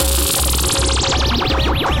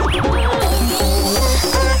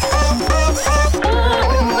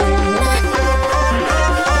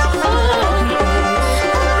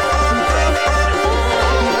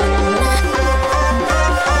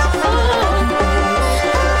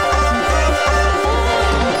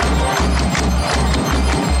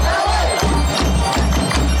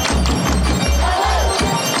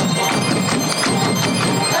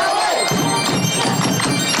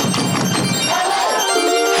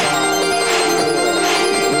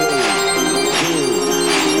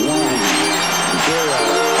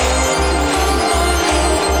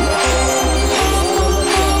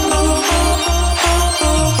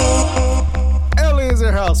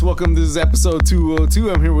House. Welcome. This is episode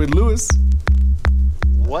 202. I'm here with Lewis.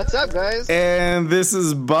 What's up, guys? And this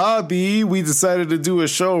is Bobby. We decided to do a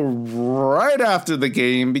show right after the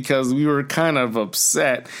game because we were kind of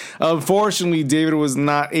upset. Unfortunately, David was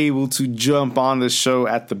not able to jump on the show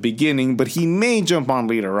at the beginning, but he may jump on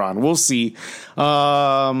later on. We'll see.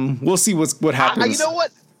 We'll see what happens.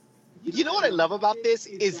 You know what I love about this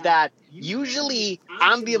is that usually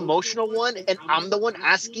I'm the emotional one and I'm the one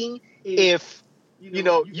asking if,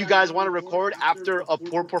 you guys want to record after a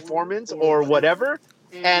poor performance or whatever.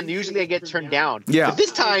 And usually I get turned down. Yeah. But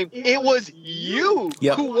this time it was you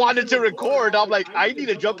who wanted to record. I'm like, I need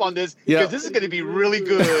to jump on this because this is going to be really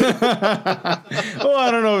good. Oh,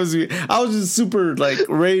 I don't know. I was just super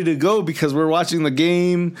ready to go because we're watching the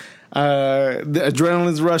game. The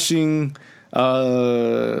adrenaline's rushing.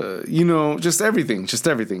 Just everything.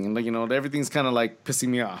 And everything's kind of pissing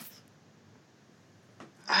me off.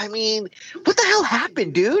 I mean, what the hell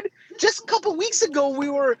happened, dude? Just a couple weeks ago, we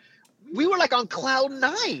were on cloud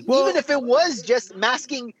nine. Well, even if it was just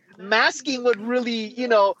masking what really,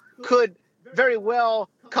 could very well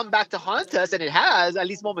come back to haunt us, and it has, at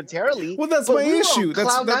least momentarily. Well, that's my issue. That's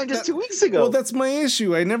cloud nine just 2 weeks ago. Well, that's my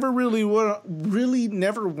issue. I never really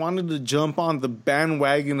never wanted to jump on the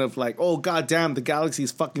bandwagon of oh goddamn, the Galaxy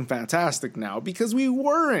is fucking fantastic now, because we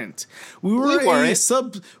weren't. We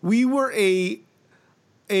were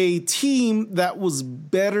a team that was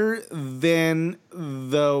better than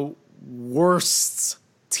the worst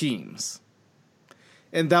teams,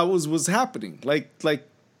 and that was what's happening.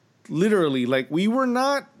 Literally, we were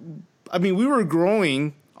not. I mean, we were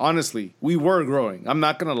growing. Honestly, we were growing. I'm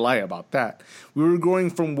not gonna lie about that. We were growing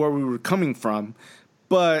from where we were coming from,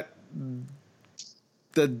 but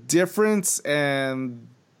the difference and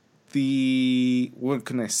what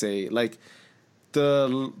can I say?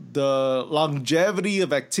 The longevity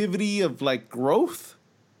of activity of wealth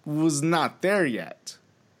was not there yet.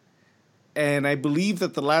 And I believe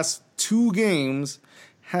that the last two games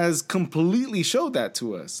has completely showed that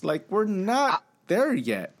to us. We're not there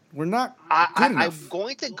yet. We're not good enough. I'm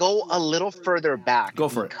going to go a little further back. Go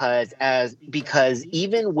for it. Because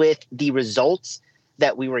even with the results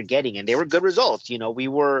that we were getting, and they were good results,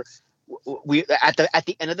 we at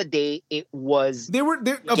the end of the day, it was.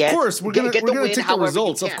 Of course, we're gonna take the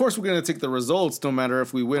results. Of course, we're gonna take the results, no matter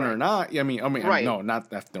if we win or not. No, not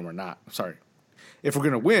that. No, we're not. Sorry. If we're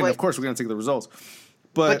gonna win, of course, we're gonna take the results.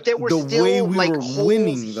 But the way we were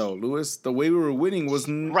winning, though, Lewis, the way we were winning was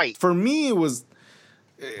right. For me, it was.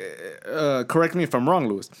 Correct me if I'm wrong,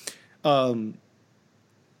 Lewis. For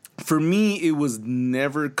me, it was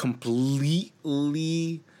never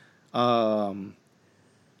completely.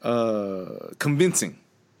 Convincing.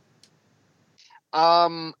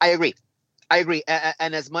 I agree.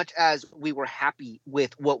 And as much as we were happy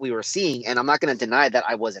with what we were seeing, and I'm not going to deny that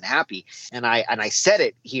I wasn't happy, and I said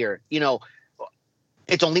it here,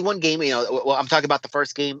 it's only one game, I'm talking about the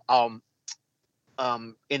first game,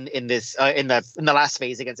 in the last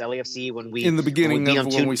phase against LAFC when we, in the beginning of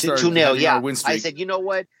when we started 2-0, our win streak. I said, you know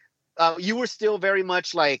what? You were still very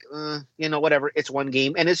much whatever. It's one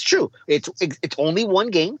game, and it's true. It's only one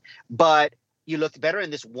game, but you looked better in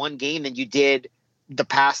this one game than you did the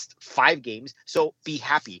past 5 games. So be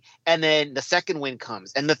happy. And then the second win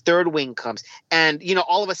comes, and the third win comes, and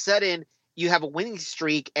all of a sudden you have a winning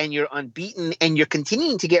streak, and you're unbeaten, and you're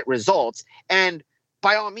continuing to get results. And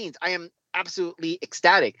by all means, I am absolutely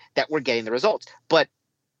ecstatic that we're getting the results, but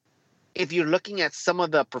if you're looking at some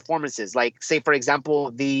of the performances, say, for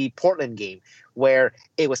example, the Portland game, where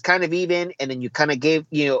it was kind of even, and then you kind of gave,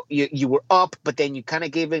 you were up, but then you kind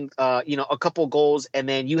of gave in, a couple goals, and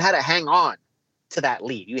then you had to hang on to that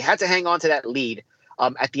lead. You had to hang on to that lead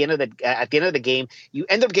at the end of the game. You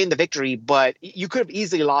end up getting the victory, but you could have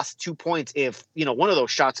easily lost 2 points if one of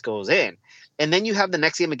those shots goes in. And then you have the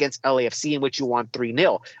next game against LAFC, in which you won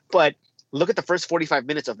 3-0, but. Look at the first 45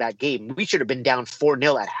 minutes of that game. We should have been down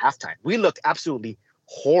 4-0 at halftime. We looked absolutely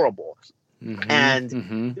horrible.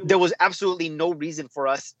 And there was absolutely no reason for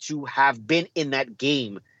us to have been in that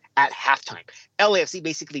game at halftime. LAFC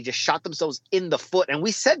basically just shot themselves in the foot. And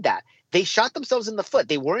we said that. They shot themselves in the foot.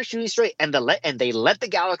 They weren't shooting straight. And they let the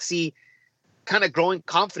Galaxy kind of grow in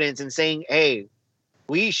confidence and saying, hey,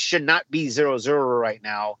 we should not be 0-0 right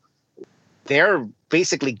now. They're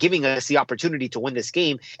basically giving us the opportunity to win this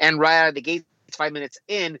game. And right out of the gate, 5 minutes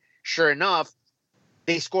in, sure enough,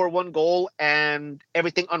 they score one goal and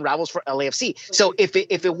everything unravels for LAFC. So if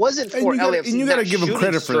it wasn't for LAFC, and you got to give them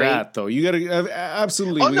credit for that, though. You got to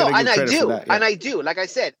absolutely. Oh no, and I do, and I do. Like I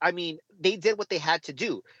said, I mean, they did what they had to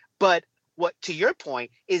do. But what to your point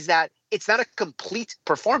is that it's not a complete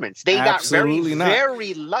performance. They Absolutely got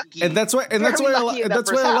very lucky. And that's why a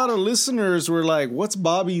lot of listeners were like, what's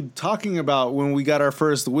Bobby talking about when we got our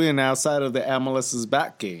first win outside of the MLS's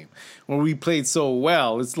back game? When we played so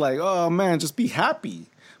well. It's like, oh man, just be happy.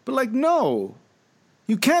 But like, no.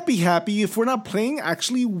 You can't be happy if we're not playing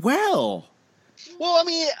actually well. Well, I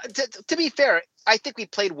mean, to be fair, I think we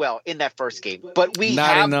played well in that first game, but we not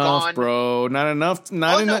have enough, gone, bro. Not enough.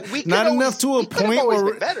 Not enough to a point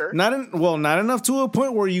where not enough to a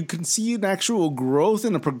point where you can see an actual growth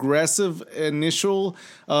and a progressive initial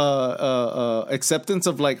acceptance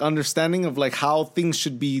of like understanding of like how things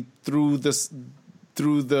should be through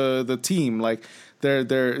the team, like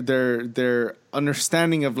their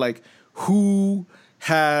understanding of like who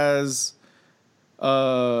has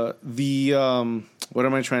what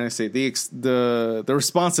am I trying to say? The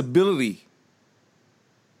responsibility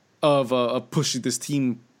of pushing this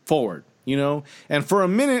team forward, you know. And for a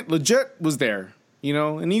minute, Legit was there, you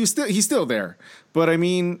know, and he's still there. But I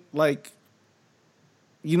mean, like,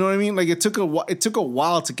 you know what I mean? Like it took a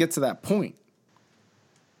while to get to that point.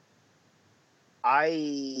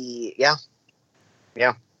 Yeah.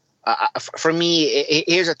 For me,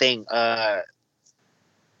 here's the thing.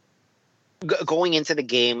 Going into the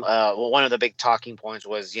game, one of the big talking points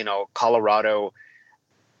was, you know, Colorado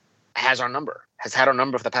has had our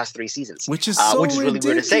number for the past 3 seasons, which is really weird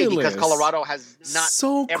to say because Colorado has not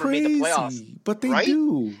ever made the playoffs, but they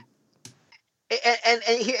do.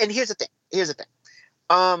 And here's the thing.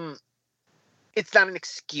 It's not an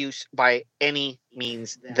excuse by any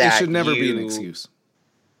means that it should never be an excuse.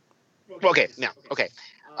 Okay,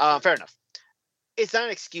 fair enough. It's not an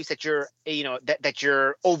excuse that you're, you know, that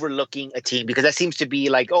you're overlooking a team because that seems to be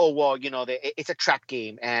like, oh, well, you know, it's a trap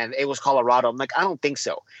game and it was Colorado. I'm like, I don't think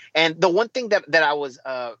so. And the one thing that I was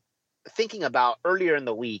thinking about earlier in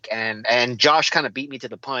the week, and Josh kind of beat me to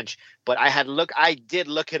the punch, but I did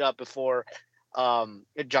look it up before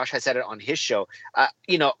Josh had said it on his show.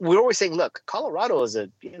 You know, we're always saying, look, Colorado is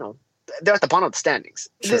they're at the bottom of the standings.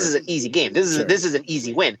 Sure. This is an easy game. This is an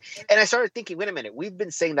easy win. And I started thinking, wait a minute, we've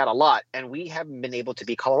been saying that a lot, and we haven't been able to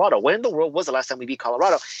beat Colorado. When in the world was the last time we beat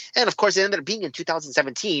Colorado? And of course, it ended up being in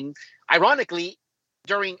 2017, ironically,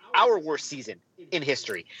 during our worst season in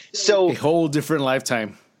history. So a whole different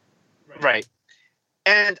lifetime. Right.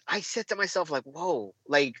 And I said to myself, like, whoa,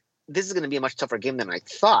 like, this is going to be a much tougher game than I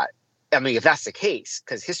thought. I mean, if that's the case,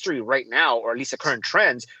 because history right now, or at least the current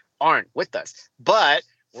trends, aren't with us. But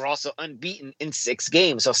we're also unbeaten in 6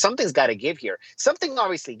 games. So something's got to give here. Something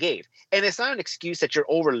obviously gave. And it's not an excuse that you're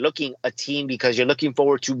overlooking a team because you're looking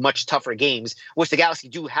forward to much tougher games, which the Galaxy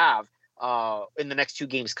do have in the next 2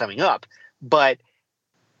 games coming up. But,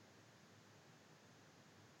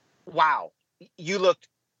 wow, you looked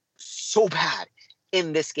so bad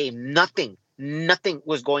in this game. Nothing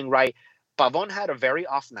was going right. Pavon had a very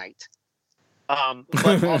off night.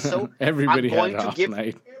 But also, everybody had an off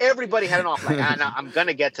night. Everybody had an off night. And I'm going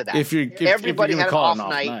to get to that. Everybody had an off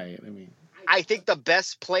night. I mean, I think the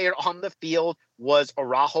best player on the field was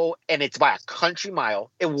Araujo, and it's by a country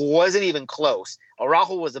mile. It wasn't even close.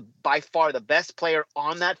 Araujo was by far the best player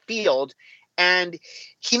on that field, and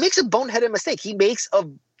he makes a boneheaded mistake. He makes I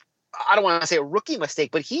don't want to say a rookie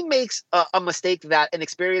mistake, but he makes a mistake that an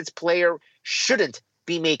experienced player shouldn't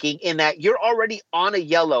be making, in that you're already on a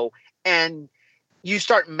yellow and you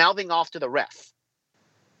start mouthing off to the ref.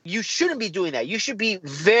 You shouldn't be doing that. You should be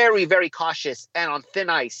very, very cautious and on thin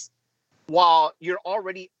ice while you're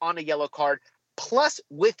already on a yellow card, plus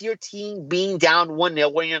with your team being down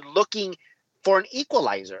 1-0 when you're looking for an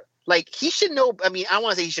equalizer. Like, he should know. I mean, I don't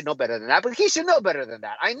want to say he should know better than that, but he should know better than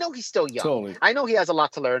that. I know he's still young. Totally. I know he has a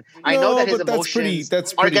lot to learn. I know that his emotions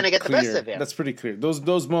are going to get the best of him. That's pretty clear.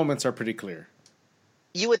 Those moments are pretty clear.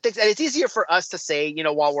 You would think, and it's easier for us to say, you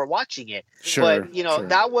know, while we're watching it. Sure. But, you know,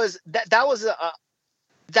 that was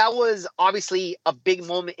obviously a big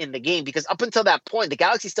moment in the game, because up until that point, the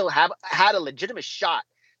Galaxy still had a legitimate shot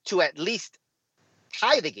to at least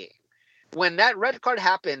tie the game. When that red card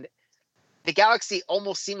happened, the Galaxy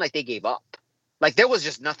almost seemed like they gave up. Like, there was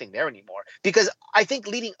just nothing there anymore. Because I think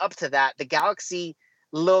leading up to that, the Galaxy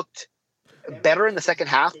looked better in the second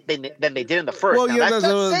half than they did in the first. Well, now, yeah,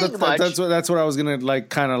 that's what I was gonna like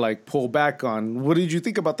kind of like pull back on. What did you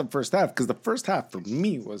think about the first half? Because the first half for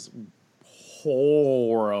me was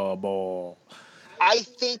horrible. I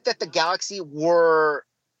think that the Galaxy were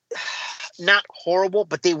not horrible,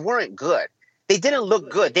 but they weren't good. They didn't look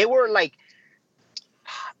good. They were like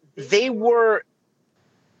they looked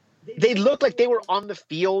like they were on the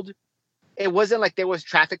field. It wasn't like there was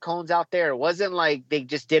traffic cones out there. It wasn't like they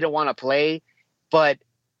just didn't want to play, but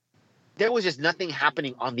there was just nothing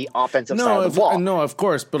happening on the offensive side of the ball. No, of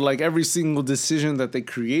course, but like every single decision that they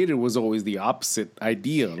created was always the opposite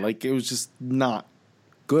idea. Like it was just not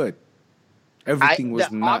good. Everything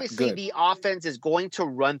was not obviously good. The offense is going to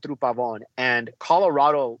run through Pavon, and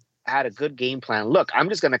Colorado had a good game plan. Look, I'm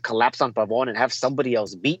just going to collapse on Pavon and have somebody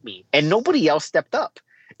else beat me, and nobody else stepped up.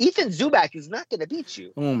 Ethan Zubak is not going to beat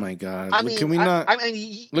you. Oh my God! I mean, can we not?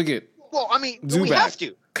 Look at. Well, I mean, Zubak. We have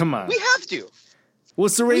to. Come on, we have to.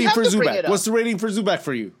 What's the rating for Zubak? What's the rating for Zubak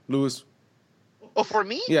for you, Lewis? Oh, for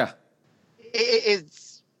me? Yeah,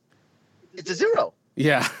 it's a 0.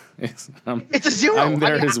 Yeah, it's a 0. I'm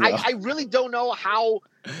there as well. I really don't know how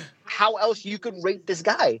else you could rate this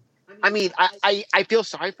guy. I mean, I feel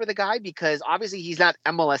sorry for the guy because obviously he's not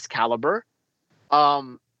MLS caliber.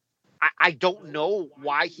 I don't know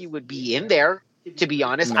why he would be in there. To be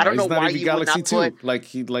honest, I don't know why he would not put.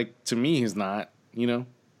 Like to me, he's not. You know.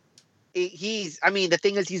 I mean, the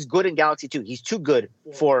thing is, he's good in Galaxy 2. He's too good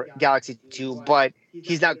for Galaxy 2, but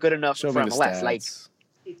he's not good enough for MLS. Like,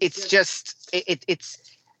 it's just,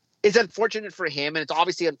 it's unfortunate for him, and it's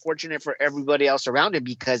obviously unfortunate for everybody else around him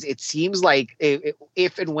because it seems like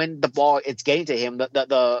if and when the ball it's getting to him,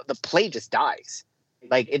 the play just dies.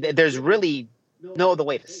 Like, there's really no other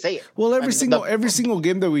way to say it. Well, every single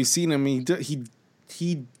game that we've seen him,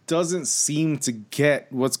 he doesn't seem to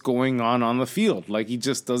get what's going on the field. Like he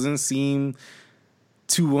just doesn't seem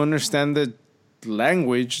to understand the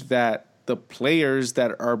language that the players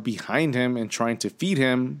that are behind him and trying to feed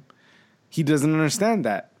him. He doesn't understand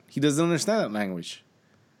that. He doesn't understand that language.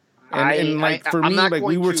 For me, like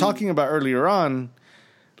we were talking about earlier on,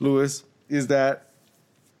 Lewis, is that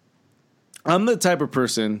I'm the type of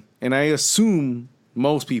person, and I assume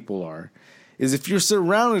most people are, is if you're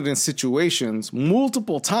surrounded in situations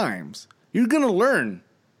multiple times, you're going to learn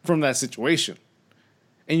from that situation.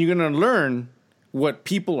 And you're going to learn what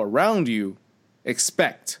people around you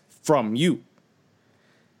expect from you.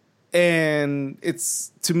 And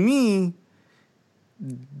it's, to me,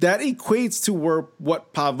 that equates to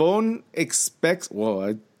what Pavon expects. Well,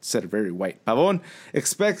 I said it very white. Pavon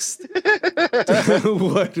expects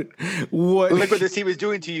what look what this team is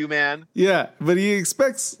doing to you, man. Yeah, but he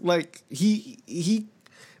expects like he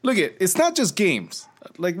look at it's not just games.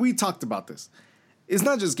 Like we talked about this. It's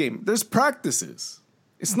not just game. There's practices.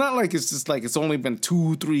 It's not like it's just like it's only been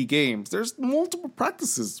 2-3 games. There's multiple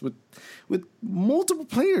practices with multiple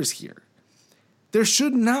players here. There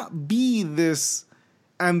should not be this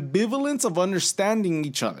ambivalence of understanding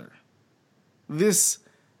each other. This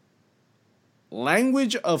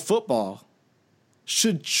language of football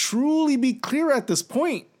should truly be clear at this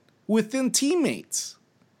point within teammates.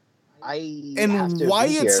 And why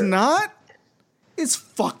it's not, it's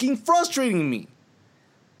fucking frustrating me.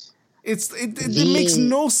 It makes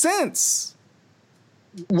no sense.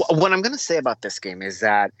 What I'm going to say about this game is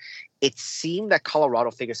that it seemed that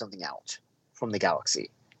Colorado figured something out from the Galaxy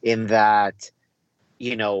in that,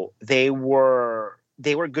 you know, they were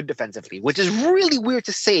good defensively, which is really weird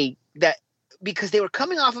to say that because they were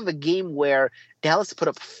coming off of a game where Dallas put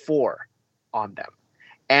up 4 on them.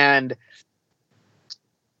 And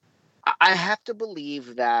I have to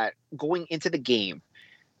believe that going into the game,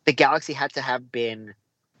 the Galaxy had to have been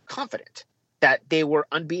confident that they were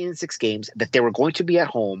unbeaten in 6 games, that they were going to be at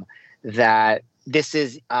home, that this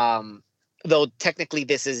is, though technically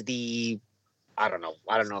this is the, I don't know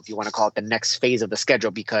if you want to call it the next phase of the schedule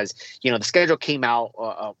because, you know, the schedule came out,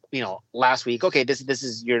 last week. Okay, this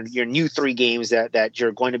is your new 3 games that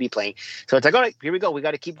you're going to be playing. So it's like, all right, here we go. We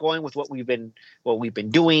got to keep going with what we've been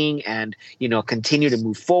doing and, you know, continue to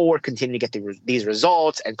move forward, continue to get these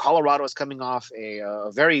results. And Colorado is coming off a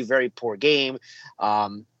very, very poor game.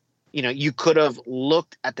 You know, you could have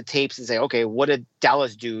looked at the tapes and say, okay, what did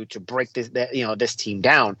Dallas do to break this team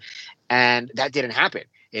down? And that didn't happen.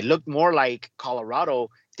 It looked more like Colorado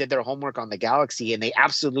did their homework on the Galaxy and they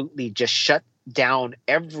absolutely just shut down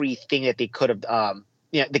everything that they could have,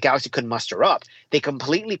 the Galaxy could muster up. They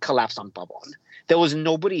completely collapsed on Pavon. There was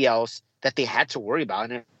nobody else that they had to worry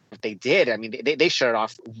about. And if they did, I mean, they shut it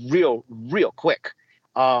off real quick.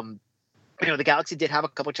 You know, the Galaxy did have a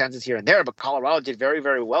couple chances here and there, but Colorado did very,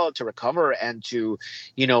 very well to recover and to,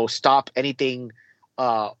 you know, stop anything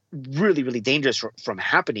really, really dangerous from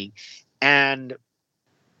happening. And,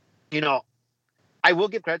 you know, I will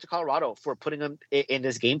give credit to Colorado for putting them in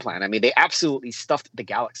this game plan. I mean, they absolutely stuffed the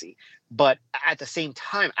Galaxy. But at the same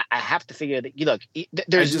time, I have to figure that, look,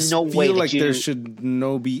 there's no way that like there should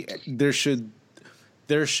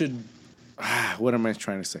what am I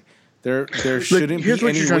trying to say? There shouldn't be any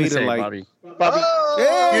way to like Bobby.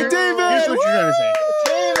 Hey, David! Here's what you're trying to say.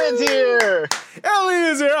 David's here! Ellie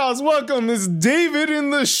is here. Welcome. Is David in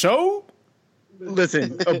the show?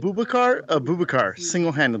 Listen, Abubakar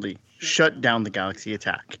single-handedly shut down the Galaxy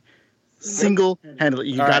attack. Single-handedly.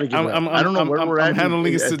 You got to give it up. I don't know where we're at. I'm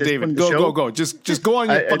handling this to David. Go. Just go on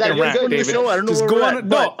your fucking rant, David. Just go on.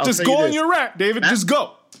 No, just go on your rant, David. Just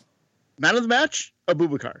go. Man of the match,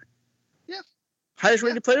 Abubakar. Yeah. Highest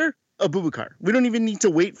rated player, Abubakar. We don't even need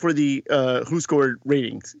to wait for the who scored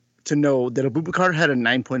ratings to know that Abubakar had a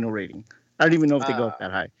 9.0 rating. I don't even know if they go up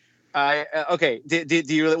that high. Okay. Do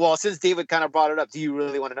you really? Well, since David kind of brought it up, do you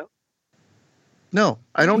really want to know? No,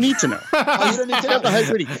 I don't need to know. You don't need to know.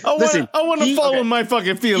 I want to follow my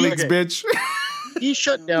fucking feelings, bitch. He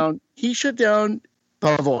shut down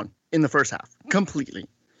Pavon in the first half completely.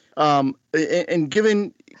 And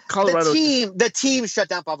given Colorado, the team shut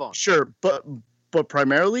down Pavon. Sure, but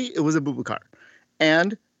primarily it was Abubakar,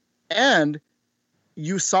 and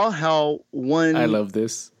you saw how I love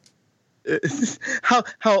this.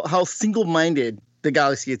 How single-minded the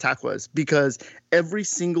Galaxy attack was, because every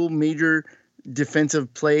single major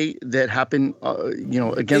defensive play that happened,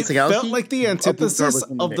 against the Galaxy, felt like the antithesis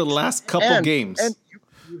of the last couple games. And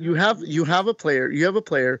you have a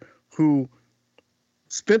player who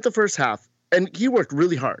spent the first half, and he worked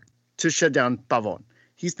really hard to shut down Pavon.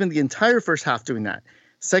 He spent the entire first half doing that.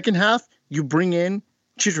 Second half, you bring in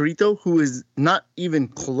Chicharito, who is not even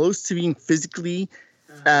close to being physically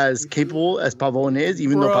as capable as Pavon is,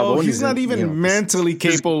 even though Pavon he's not even mentally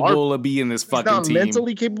capable of being this fucking team. He's not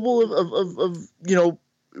mentally capable of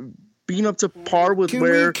being up to par with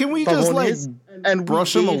where can we Pavon just like is. And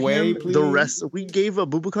brush him away, please? We gave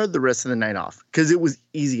Abubakar the rest of the night off because it was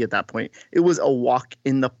easy at that point. It was a walk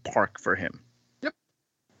in the park for him.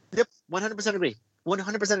 Yep. 100% agree.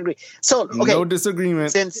 100% agree. So okay, no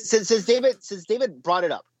disagreement. Since David brought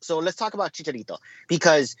it up, so let's talk about Chicharito,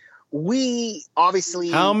 because we obviously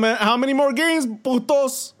how many more games,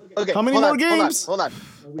 putos? Okay, how many more games? Hold on.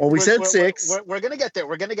 Well, we said 6. We're gonna get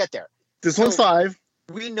there. This one's 5.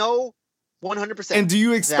 We know 100%. And do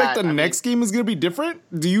you expect the next game is gonna be different?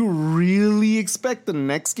 Do you really expect the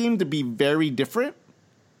next game to be very different?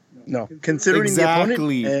 No, considering the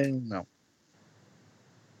opponent, no.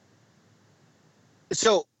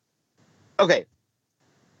 So, okay,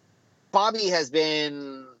 Bobby has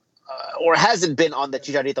been or hasn't been on the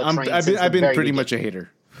Chicharito train. I've been pretty much a hater.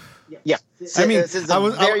 Yeah, I mean,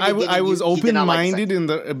 I was open-minded in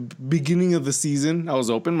the beginning of the season. I was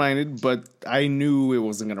open-minded, but I knew it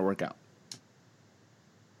wasn't going to work out.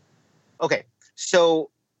 Okay, so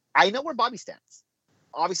I know where Bobby stands.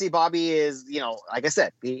 Obviously, Bobby is, like I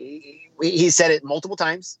said, he said it multiple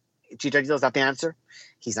times. Chicharito's not the answer.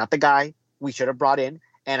 He's not the guy we should have brought in.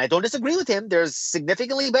 And I don't disagree with him. There's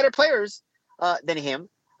significantly better players than him.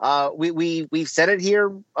 We've said it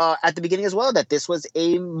here at the beginning as well, that this was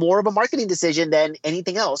more of a marketing decision than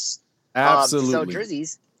anything else. Absolutely. To sell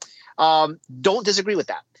jerseys. Don't disagree with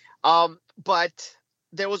that. But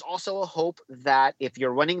there was also a hope that if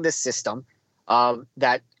you're running this system,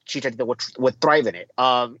 that Chicharito would thrive in it.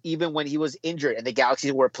 Even when he was injured and the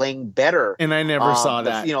Galaxy were playing better. And I never saw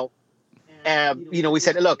that. We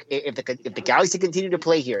said, look, if the Galaxy continue to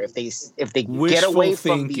play here, if they get away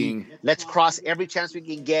from let's cross every chance we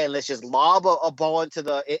can get, and let's just lob a ball into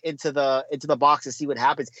the box and see what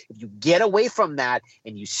happens. If you get away from that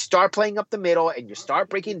and you start playing up the middle and you start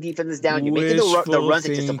breaking defenses down, you're making the runs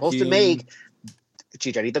that you're supposed to make,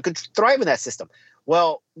 Chicharito could thrive in that system.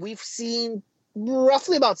 Well, we've seen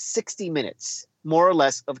roughly about 60 minutes, more or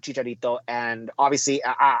less, of Chicharito, and obviously,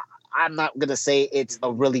 I'm not gonna say it's a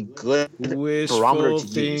really good barometer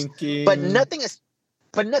to use, but nothing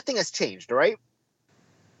has changed, right?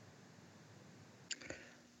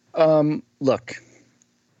 Look,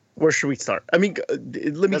 where should we start? I mean,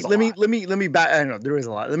 let me back. I don't know. There is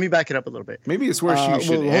a lot. Let me back it up a little bit. Maybe it's where you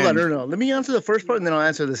should. Hold on, no. Let me answer the first part, and then I'll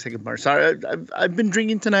answer the second part. Sorry, I've been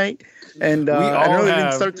drinking tonight, and I know I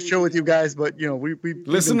didn't start the show with you guys, but we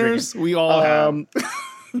listeners, we all have.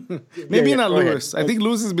 Maybe not Lewis. I think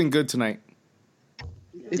Lewis has been good tonight.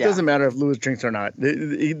 It doesn't matter if Lewis drinks or not.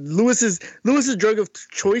 Lewis's drug of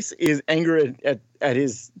choice is anger at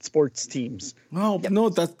his sports teams. No,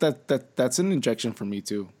 that's an injection for me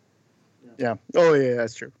too. Yeah. Oh yeah,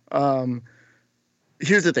 that's true.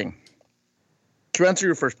 Here's the thing. To answer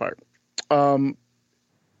your first part, the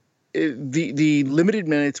limited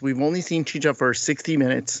minutes, we've only seen Chicha for 60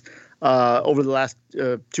 minutes over the last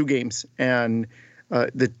 2 games, and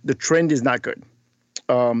the trend is not good.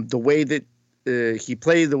 The way that he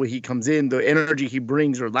plays, the way he comes in, the energy he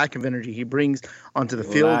brings or lack of energy he brings onto the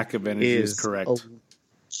field. Lack of energy is correct. A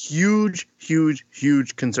huge, huge,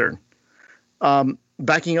 huge concern.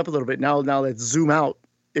 Backing up a little bit now let's zoom out,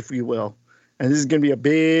 if you will, and this is going to be a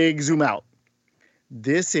big zoom out.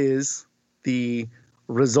 This is the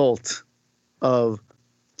result of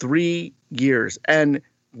 3 years. And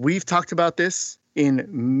we've talked about this in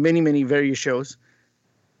many, many various shows.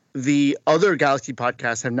 The other Galaxy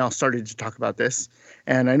podcasts have now started to talk about this.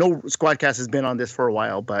 And I know Squadcast has been on this for a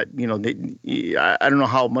while, but, I don't know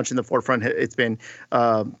how much in the forefront it's been.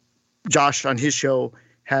 Josh on his show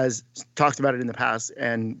has talked about it in the past.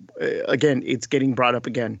 And again, it's getting brought up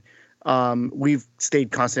again. We've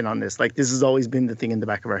stayed constant on this. Like, this has always been the thing in the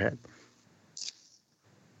back of our head.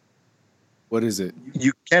 What is it?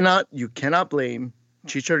 You cannot blame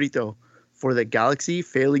Chicharito for the Galaxy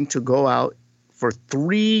failing to go out for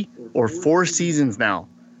 3 or 4 seasons now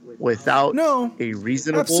without a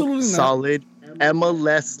reasonable, solid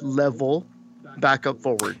MLS level backup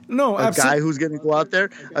forward. A guy who's going to go out there,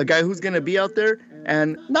 a guy who's going to be out there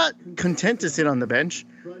and not content to sit on the bench,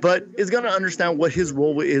 but is going to understand what his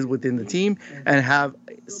role is within the team and have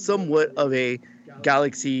somewhat of a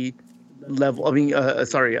Galaxy level. I mean,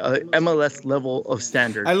 MLS level of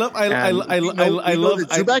standard. I love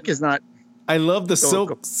Zubak is not. I love the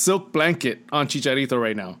silk blanket on Chicharito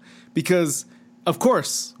right now because, of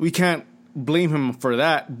course, we can't blame him for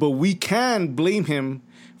that, but we can blame him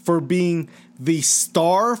for being the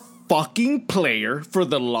star fucking player for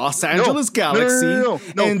the Los Angeles Galaxy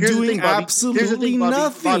and doing absolutely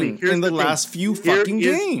nothing in the last few fucking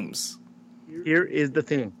games. Here is the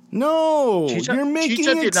thing. No, you're making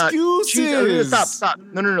excuses. Stop.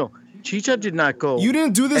 No. Chicha did not go. You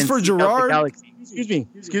didn't do this for Gerard. Excuse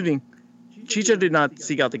me. Chicha did not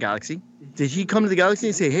seek out the Galaxy. Did he come to the Galaxy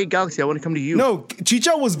and say, "Hey, Galaxy, I want to come to you"? No,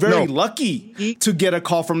 Chicha was very lucky to get a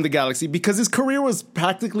call from the Galaxy because his career was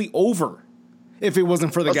practically over if it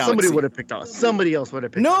wasn't for the Galaxy. Somebody would have picked us. Somebody else would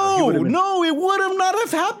have picked us. No, it would have not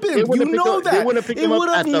have happened. You know that. They would have picked him up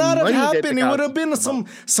at the money. It would have not have happened. It would have been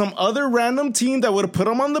some other random team that would have put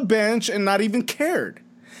him on the bench and not even cared.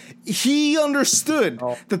 He understood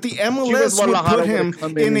that the MLS would put him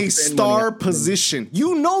in a star position.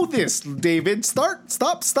 You know this, David.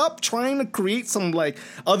 Stop trying to create some like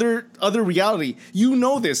other reality. You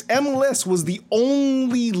know this. MLS was the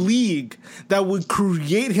only league that would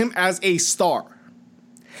create him as a star.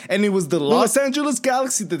 And it was the Los Angeles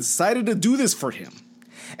Galaxy that decided to do this for him.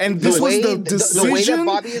 And this was the decision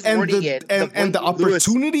and the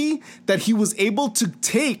opportunity that he was able to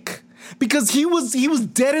take. Because he was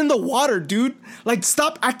dead in the water, dude. Like,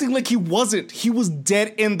 stop acting like he wasn't. He was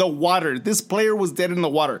dead in the water. This player was dead in the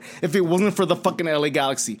water if it wasn't for the fucking LA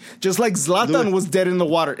Galaxy. Just like Zlatan was dead in the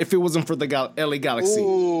water if it wasn't for the LA Galaxy.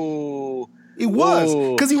 Ooh. It was.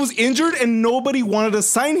 Because he was injured and nobody wanted to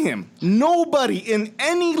sign him. Nobody in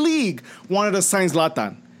any league wanted to sign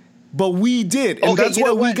Zlatan. But we did. And that's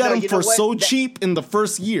why we got him for so cheap in the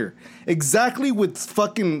first year. Exactly with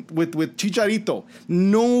Chicharito.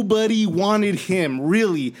 Nobody wanted him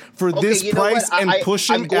really for this price and push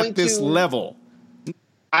him at this level.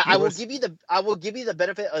 I will give you the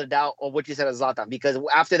benefit of the doubt of what you said of Zlatan, because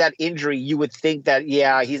after that injury, you would think that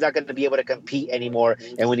he's not going to be able to compete anymore.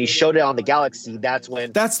 And when he showed it on the Galaxy, that's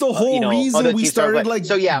when the whole reason we started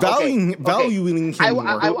valuing him. I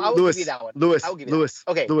will give you that one. Lewis.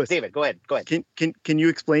 Okay, Lewis. David, go ahead. Can you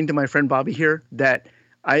explain to my friend Bobby here that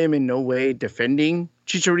I am in no way defending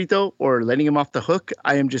Chicharito or letting him off the hook?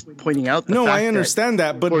 I am just pointing out the fact I understand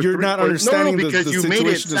that, but you're not understanding the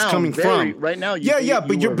situation that's coming from right now.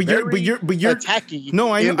 But you're attacking.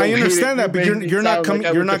 No, I understand that, but you're not coming.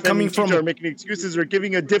 You're not coming from making excuses or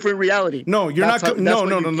giving a different reality. No, you're not. No.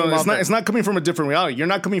 It's not coming from a different reality. You're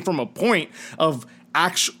not coming from a point of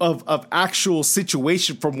actual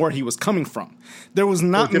situation from where he was coming from. There was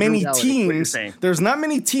not many teams. There's not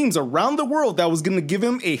many teams around the world that was going to give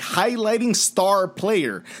him a highlighting star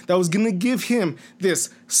player, that was going to give him this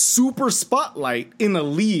super spotlight in a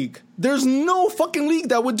league. There's no fucking league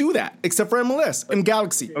that would do that except for MLS and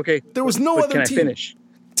Galaxy. Okay, there was no other team. Finish?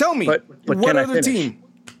 Tell me, what other team?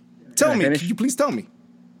 Tell me. Can you please tell me?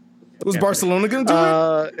 Was Barcelona going to do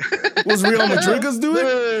it? Was Real Madrid going to do it?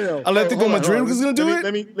 No. Atletico Madrid was going to do it?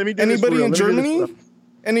 Let me do Anybody in Germany?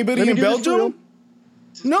 Anybody in Belgium?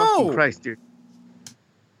 No. Christ, dude.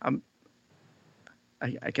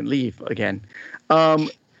 I can leave again.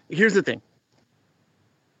 Here's the thing.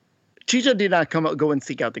 Chicha did not go and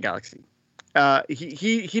seek out the Galaxy.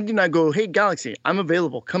 He did not go, "Hey, Galaxy, I'm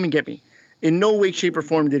available. Come and get me." In no way, shape, or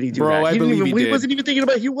form did he do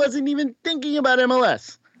that. He wasn't even thinking about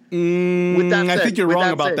MLS. With that said, I think you're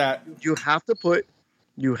wrong about that. You have to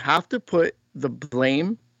put the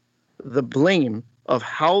blame of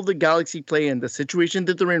how the Galaxy play in the situation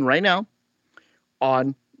that they're in right now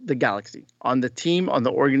on the Galaxy, on the team, on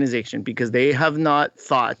the organization, because they have not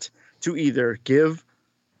thought to either give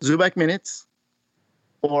Zubak minutes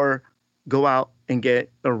or go out and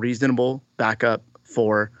get a reasonable backup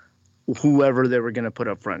for whoever they were going to put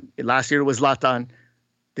up front. Last year it was Zlatan.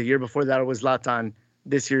 The year before that it was Zlatan.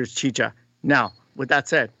 This year is Chicha. Now, with that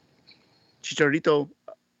said, Chicharito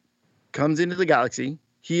comes into the Galaxy.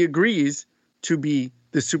 He agrees to be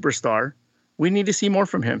the superstar. We need to see more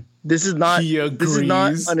from him. This is not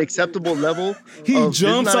an acceptable level. He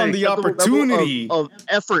jumps on the opportunity of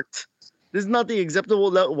effort. This is not the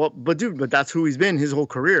acceptable level. Well, but that's who he's been his whole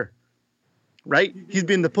career. Right? He's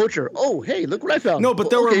been the poacher. Oh, hey, look what I found. No,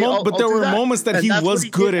 but there were moments that he was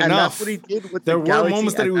good enough. There were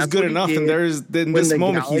moments that he was good enough, and in this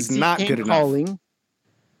moment he's not good enough.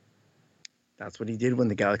 That's what he did when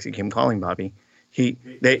the Galaxy came calling, Bobby. He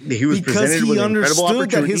was because presented with an incredible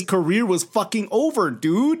opportunity. That his career was fucking over,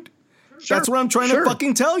 dude. Sure, that's what I'm trying to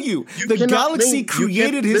fucking tell you. The Galaxy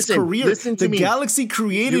created his career. The Galaxy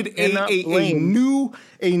created a new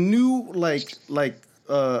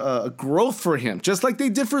growth for him, just like they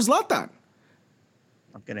did for Zlatan.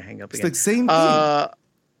 I'm gonna hang up again. It's the same thing.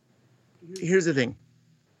 Here's the thing: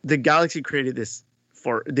 the Galaxy created this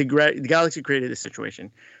Galaxy created this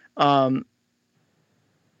situation.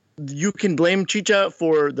 You can blame Chicha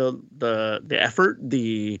for the effort,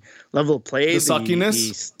 the level of play, the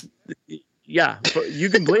suckiness. Yeah, but you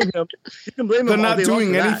can blame him. You can blame him. They're not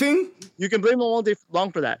doing anything. You can blame him all day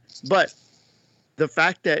long for that. But the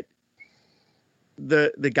fact that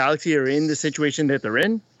the Galaxy are in the situation that they're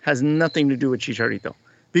in has nothing to do with Chicharito.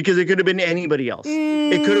 Because it could have been anybody else.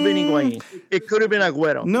 It could have been Higuaín. It could have been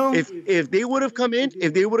Agüero. No. If they would have come in,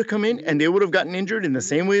 and they would have gotten injured in the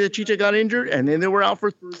same way that Chicha got injured, and then they were out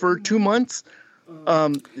for 2 months. I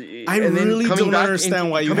really don't understand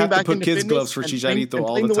why you have to put kids' gloves for Chicharito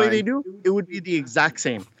all the time. The way they do, it would be the exact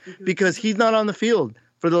same. Because he's not on the field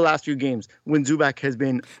for the last few games when Zubak has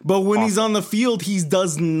been. But when he's on the field, he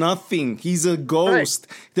does nothing. He's a ghost.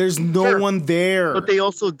 Right. There's no one there. But they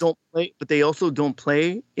also don't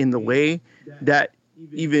play in the way that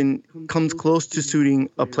even comes close to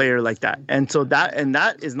suiting a player like that. And so that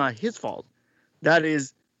is not his fault. That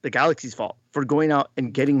is the Galaxy's fault for going out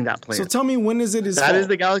and getting that player. So tell me, when is it his fault? That is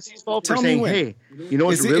the Galaxy's fault for saying, hey, you know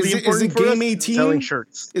what's really important for us? Is it game 18? Selling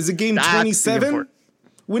shirts. Is it game 27?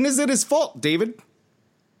 When is it his fault, David?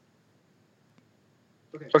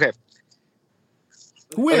 Okay.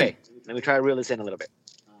 When? Okay. Let me try to reel this in a little bit.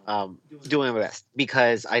 Doing my best,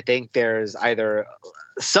 because I think there's either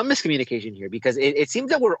some miscommunication here, because it seems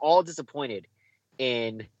that we're all disappointed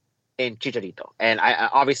in Chicharito, and I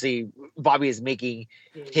obviously Bobby is making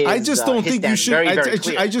his. I just don't think you should.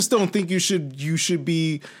 I just don't think you should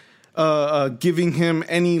be giving him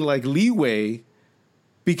any leeway.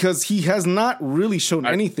 Because he has not really shown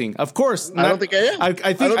anything. Of course, I don't think I am.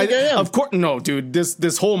 I think I am. Of course, no, dude.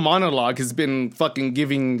 This whole monologue has been fucking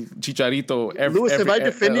giving Chicharito Lewis, have I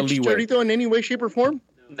defended Chicharito in any way, shape, or form?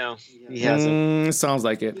 No, he hasn't. Sounds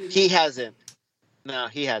like it. He hasn't. No,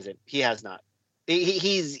 he hasn't. He has not.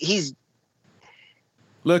 He's.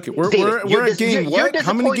 Look, we're at game what?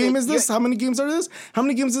 How many games is this? How many games are this? How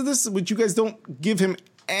many games is this? Which you guys don't give him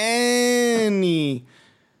any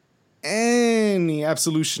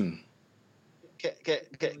absolution.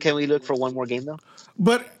 Can we look for one more game though?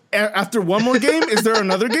 But after one more game, is there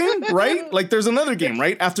another game? Right? Like there's another game,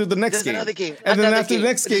 right? After the next game. Another game. And then after the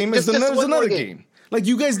next game there's another game. Like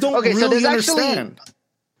you guys don't really understand.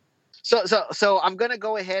 So I'm gonna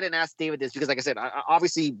go ahead and ask David this, because like I said,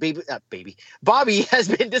 obviously Bobby has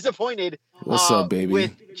been disappointed. What's up, baby?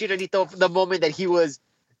 With Chicharito the moment that he was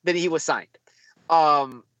signed.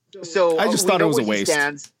 So I just thought it was a waste.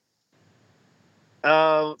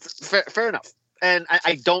 Fair enough. And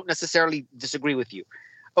I don't necessarily disagree with you.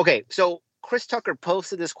 Okay, so Chris Tucker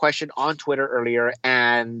posted this question on Twitter earlier,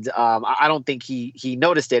 and I don't think he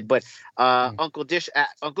noticed it, but Uncle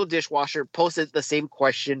Dishwasher posted the same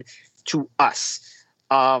question to us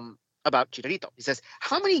about Chicharito. He says,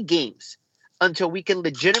 how many games until we can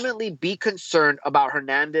legitimately be concerned about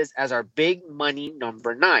Hernandez as our big money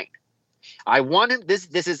number 9? I want him. This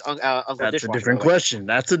is Uncle Dishwasher. That's a different question.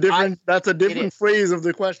 That's a different phrase of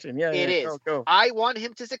the question. Yeah, it is. Go. I want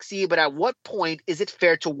him to succeed, but at what point is it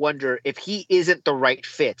fair to wonder if he isn't the right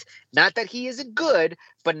fit? Not that he isn't good,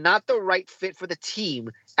 but not the right fit for the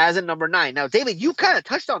team as a number 9. Now, David, you kind of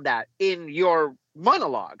touched on that in your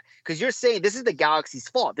monologue, because you're saying this is the Galaxy's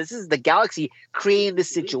fault. This is the Galaxy creating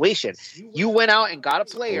this situation. You went out and got a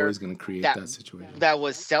player that situation that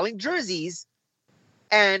was selling jerseys,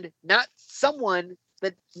 and not someone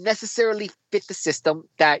that necessarily fit the system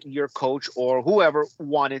that your coach or whoever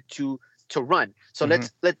wanted to run. So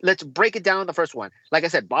let's break it down. The first one, like I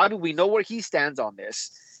said, Bobby, we know where he stands on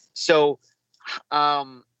this. So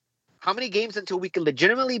How many games until we can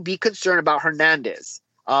legitimately be concerned about Hernandez?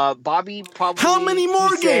 Bobby probably. How many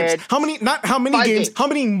more games? How many? Not how many games. How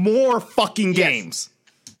many more fucking games?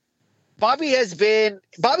 Bobby's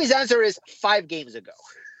answer is 5 games ago.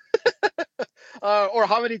 Or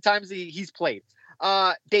how many times he's played.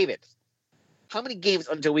 David, how many games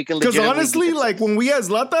until we can legitimately? Because honestly, like when we had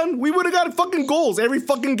Zlatan, we would have got fucking goals every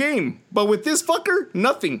fucking game. But with this fucker,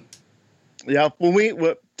 nothing. Yeah,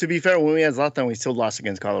 to be fair, when we had Zlatan, we still lost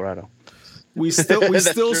against Colorado. We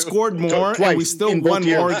still scored more, and we still won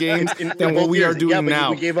more games than what we are doing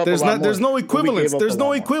now. There's no equivalence. There's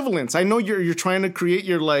no equivalence. I know you're trying to create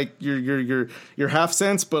your like your half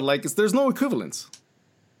sense, but like there's no equivalence.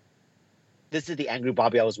 This is the angry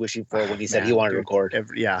Bobby I was wishing for when he said he wanted to record.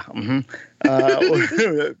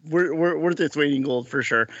 We're this waiting gold for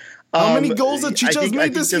sure. How many goals did Chicha's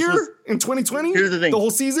made this year in 2020? Here's the thing: the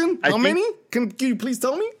whole season. How many? Can you please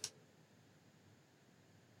tell me?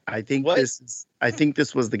 I think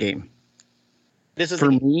this was the game.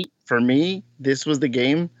 For me, this was the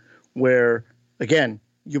game where again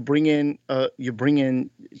you bring in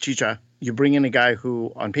Chicha, you bring in a guy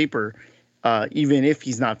who on paper, even if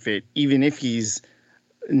he's not fit, even if he's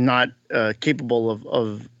not capable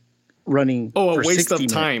of running. Oh, a waste of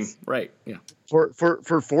time, minutes, right? Yeah. For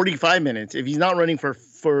 45 minutes, if he's not running for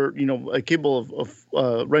capable of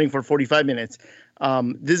running for 45 minutes,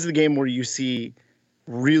 this is the game where you see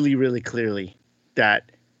really, really clearly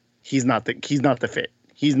that he's not the fit.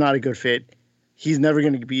 He's not a good fit. He's never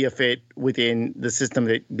going to be a fit within the system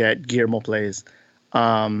that Guillermo plays.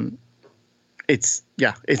 It's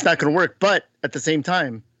not going to work. But at the same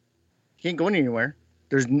time, he ain't going anywhere.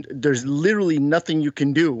 There's literally nothing you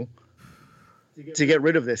can do to get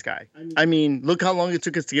rid of this guy. I mean, look how long it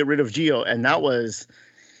took us to get rid of Gio, and that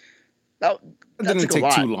didn't take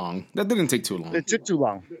too long. That didn't take too long. It took too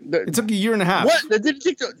long. It took a year and a half. What?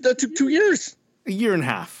 That took 2 years. A year and a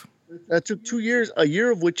half. That took 2 years. A year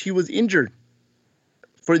of which he was injured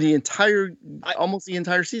for almost the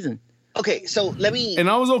entire season. Okay, so let me. And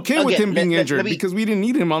I was okay with him being injured because we didn't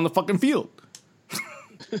need him on the fucking field.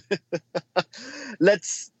 Again.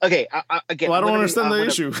 Well, I don't understand the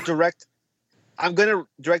issue. I'm going to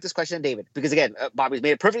direct this question to David because again, Bobby's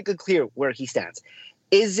made it perfectly clear where he stands.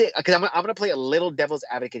 Is it because I'm going to play a little devil's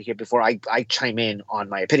advocate here before I chime in on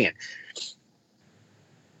my opinion?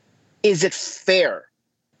 Is it fair,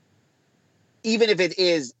 even if it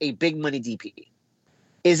is a big money DP?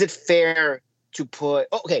 Is it fair to put?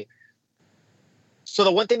 Okay, so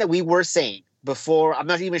the one thing that we were saying before, I'm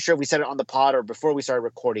not even sure if we said it on the pod or before we started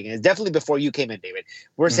recording, and it's definitely before you came in, David.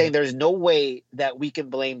 We're saying there's no way that we can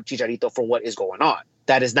blame Chicharito for what is going on.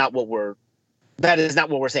 That is not what we're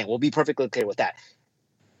saying. We'll be perfectly clear with that.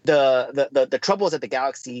 The troubles that the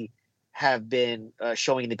Galaxy have been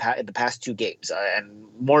showing in the past 2 games, and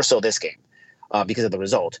more so this game, because of the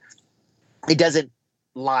result, it doesn't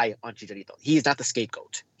lie on Chicharito. He is not the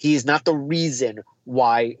scapegoat. He is not the reason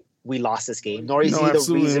why we lost this game, nor is he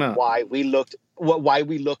the reason why we look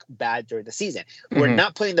bad during the season. We're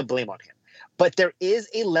not putting the blame on him, but there is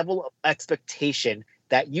a level of expectation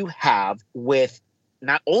that you have with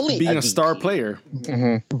not only being a star player,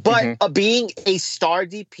 but being a star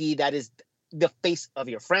DP that is the face of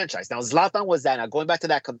your franchise. Now, Zlatan was that. Now, going back to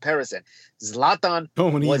that comparison, Zlatan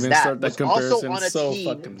was also on a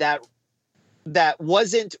team that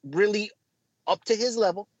wasn't really up to his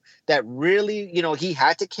level. That really, he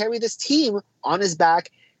had to carry this team on his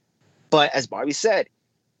back. But as Bobby said,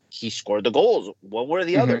 he scored the goals one way or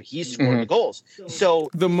the other. He scored the goals. So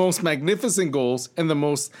the most magnificent goals and the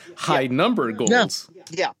most high number goals.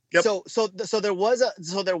 Yeah. Yep. So there was,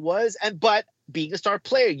 but being a star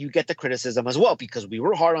player, you get the criticism as well because we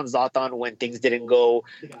were hard on Zlatan when things didn't go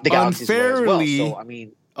the Galaxy's way as well. So I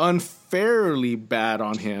mean, unfairly bad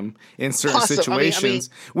on him in certain situations.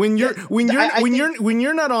 When you're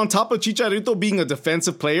not on top of Chicharito being a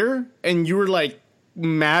defensive player and you were like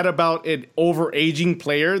mad about an overaging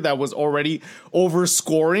player that was already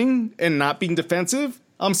overscoring and not being defensive,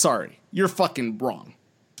 I'm sorry, you're fucking wrong.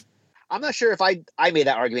 I'm not sure if I made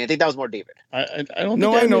that argument. I think that was more David. I don't.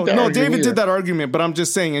 No, David did that argument, but I'm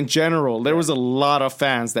just saying in general, there was a lot of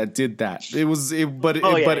fans that did that.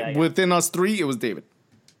 But within us 3, it was David.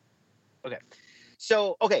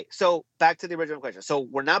 So back to the original question. So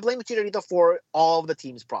we're not blaming Chicharito for all of the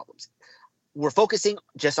team's problems. We're focusing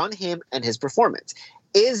just on him and his performance.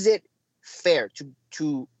 Is it fair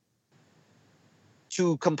to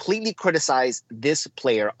completely criticize this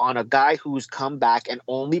player on a guy who's come back and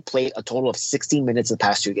only played a total of 16 minutes the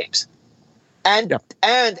past 2 games? And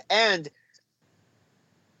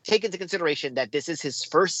take into consideration that this is his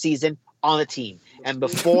first season on the team. And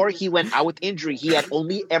before he went out with injury, he had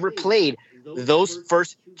only ever played those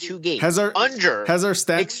first 2 games. Has our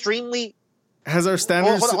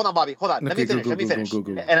standards? Hold on, Bobby. Hold on. Okay, let me finish.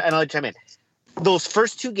 And I'll chime in. Those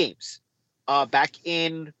first 2 games, back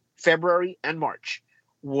in February and March,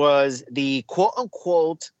 was the quote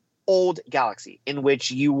unquote old Galaxy, in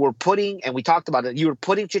which you were putting, and we talked about it, you were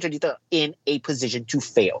putting Chicharito in a position to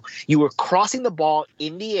fail. You were crossing the ball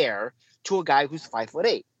in the air to a guy who's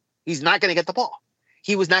 5'8". He's not going to get the ball.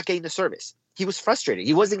 He was not getting the service. He was frustrated.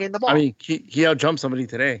 He wasn't getting the ball. I mean, he out-jumped somebody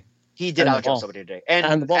today. He did out-jump somebody today.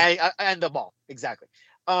 And the ball. And the ball. Exactly.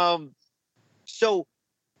 So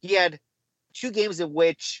he had 2 games in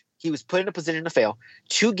which he was put in a position to fail.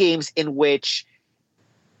 2 games in which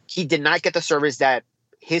he did not get the service that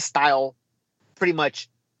his style pretty much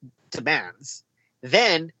demands.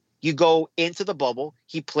 Then you go into the bubble.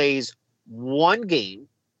 He plays 1 game,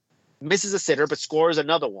 misses a sitter, but scores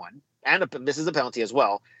another one, and misses a penalty as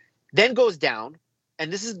well. Then goes down,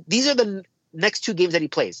 and these are the next 2 games that he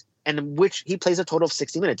plays, and in which he plays a total of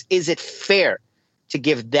 60 minutes. Is it fair to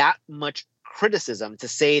give that much criticism to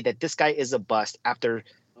say that this guy is a bust after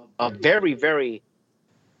a very, very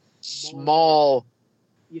small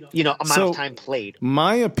amount of time played?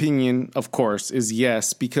 My opinion, of course, is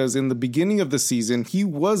yes, because in the beginning of the season, he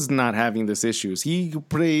was not having these issues. He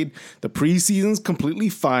played the preseasons completely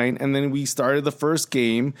fine, and then we started the first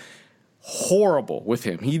game horrible with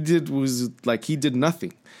him. He did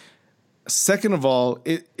nothing. Second of all,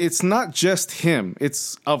 it's not just him.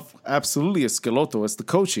 It's absolutely Schelotto. It's the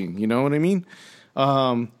coaching. You know what I mean?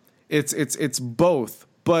 It's both.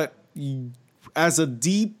 But as a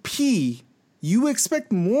DP, you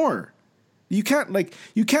expect more. You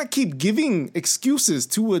can't keep giving excuses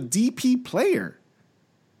to a DP player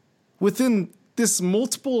within this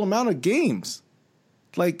multiple amount of games.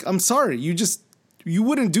 Like, I'm sorry, you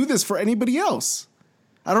wouldn't do this for anybody else.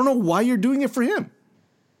 I don't know why you're doing it for him.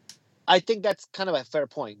 I think that's kind of a fair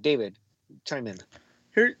point. David, chime in.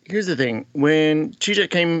 Here's the thing. When Chicha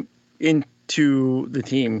came into the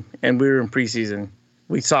team and we were in preseason,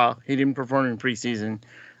 we saw he didn't perform in preseason,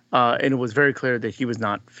 and it was very clear that he was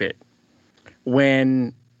not fit.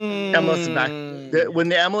 When MLS is back, when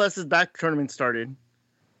the MLS is back tournament started,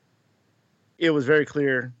 it was very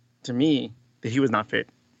clear to me that he was not fit.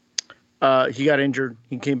 He got injured.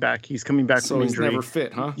 He came back. He's coming back from injury. So he's never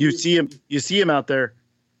fit, huh? You see him out there.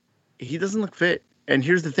 He doesn't look fit. And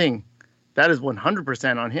here's the thing. That is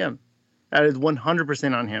 100% on him. That is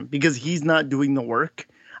 100% on him because he's not doing the work.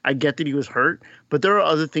 I get that he was hurt, but there are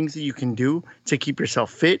other things that you can do to keep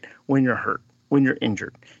yourself fit when you're hurt, when you're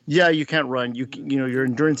injured. Yeah, you can't run. You know your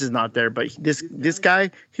endurance is not there. But this guy,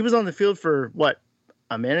 he was on the field for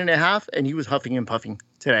a minute and a half, and he was huffing and puffing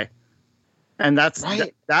today. And that's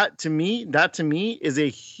right. That to me is a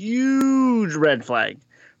huge red flag.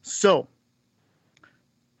 So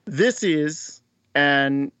this is,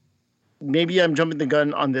 and maybe I'm jumping the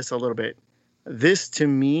gun on this a little bit. This to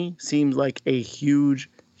me seems like a huge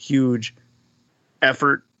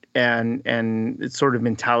effort and it's sort of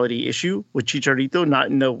mentality issue with Chicharito, not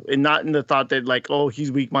in the thought that like, oh,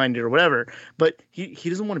 he's weak-minded or whatever, but he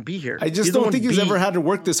doesn't want to be here. I just don't think he's ever had to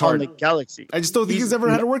work this hard. On the Galaxy. I just don't think he's ever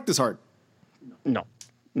had to work this hard. No,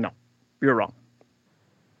 you're wrong.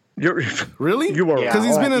 Really? You are because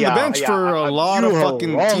he's been in the bench for a lot of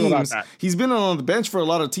fucking teams. He's been on the bench for a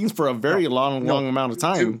lot of teams for a very long amount of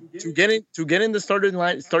time. To get in the starting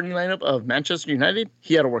lineup of Manchester United,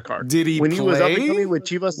 he had to work hard. Did he when play? He was up and coming with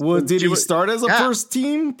Chivas? Did he start as a first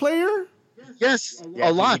team player? Yes,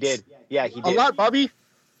 a lot. He did. Yeah, he did. A lot, Bobby.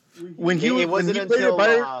 When he played at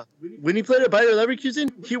Bayer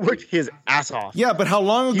Leverkusen, he worked his ass off. Yeah, but how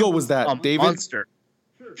long ago was that, David? Monster.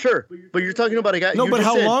 Sure, but you're talking about a guy. No, but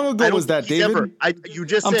how long ago was that, David? I'm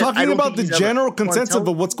talking about the general consensus of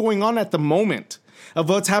what's going on at the moment, of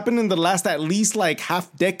what's happened in the last at least like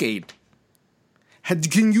half decade.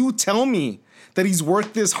 Can you tell me that he's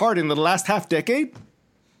worked this hard in the last half decade?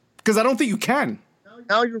 Because I don't think you can.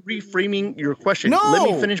 Now you're reframing your question. No, let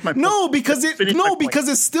me finish my point. because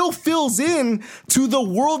it still fills in to the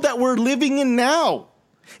world that we're living in now.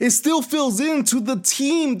 It still fills into the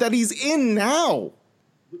team that he's in now.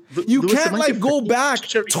 You can't go back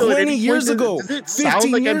 20 years ago,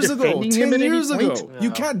 15 years ago, 10 years ago. You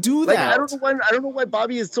can't do that. I don't know why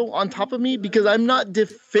Bobby is so on top of me because I'm not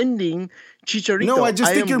defending Chicharito. No, I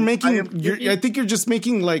just think I think you're just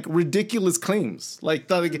making like ridiculous claims.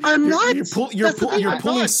 I'm not. You're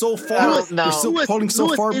pulling so far. You're pulling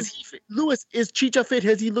so far. Lewis, is Chicha fit?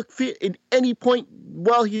 Has he looked fit at any point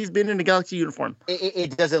while he's been in a Galaxy uniform?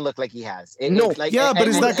 It doesn't look like he has. But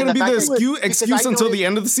is that going to be the excuse until the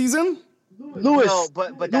end of the season? Lewis. No,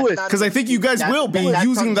 but that's Lewis. not Because I think you guys will be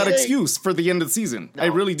using that him. excuse for the end of the season. I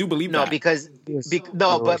really do believe that. Because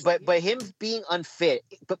but him being unfit.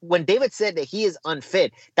 But when David said that he is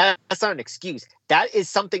unfit, that's not an excuse. That is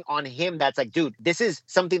something on him that's like, dude, this is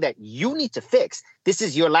something that you need to fix. This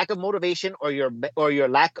is your lack of motivation or your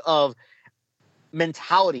lack of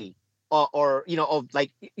mentality or of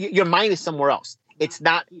like your mind is somewhere else. It's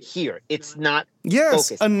not here. It's not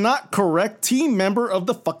focused. A not correct team member of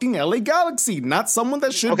the fucking LA Galaxy. Not someone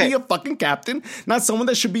that should be a fucking captain. Not someone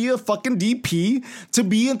that should be a fucking DP to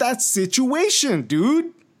be in that situation,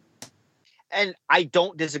 dude. And I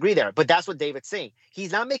don't disagree there, but that's what David's saying.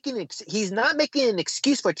 He's not making an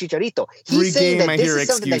excuse for Chicharito. He's saying that this is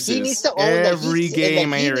something that he needs to own. Every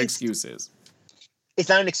game I hear excuses. It's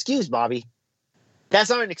not an excuse, Bobby.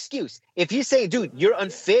 That's not an excuse. If you say, dude, you're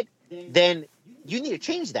unfit, then you need to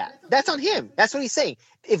change that. That's on him. That's what he's saying.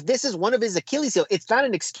 If this is one of his Achilles heel, it's not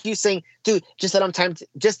an excuse saying, dude, just let him time.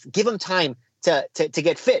 Just give him time to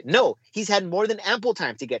get fit. No, he's had more than ample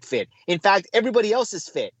time to get fit. In fact, everybody else is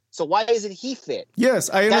fit. So why isn't he fit? Yes,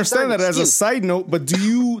 I understand that as a side note, but do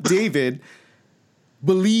you, David,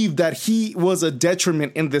 believe that he was a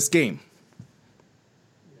detriment in this game?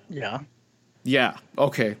 Yeah. Yeah.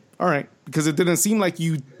 Okay. All right. Because it didn't seem like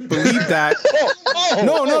you believed that.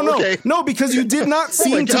 No. Okay. No, because you did not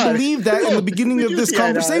seem to believe that in the beginning of this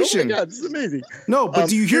conversation. Oh my God, this is amazing. No, but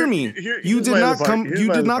do you hear me? You did not come.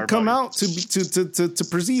 You did not come out to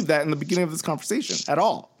perceive that in the beginning of this conversation at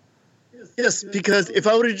all. Yes, because if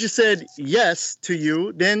I would have just said yes to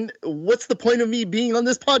you, then what's the point of me being on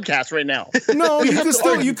this podcast right now? No,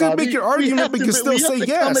 you could make your argument, but you can still say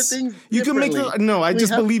yes. You can make no. I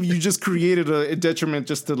just believe you just created a detriment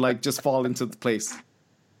just to just fall into the place.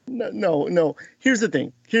 No. Here's the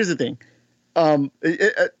thing.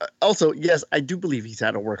 Also, yes, I do believe he's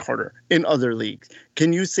had to work harder in other leagues.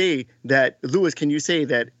 Can you say that, Lewis? Can you say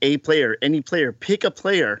that any player, pick a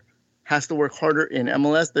player, has to work harder in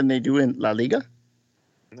MLS than they do in La Liga?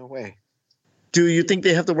 No way. Do you think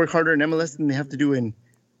they have to work harder in MLS than they have to do in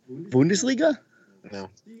Bundesliga? No.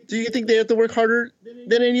 Do you think they have to work harder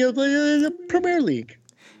than any other player in the Premier League?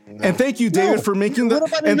 No. And thank you, David, for making the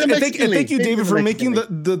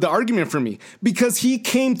argument for me, because he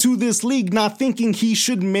came to this league not thinking he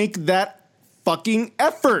should make that fucking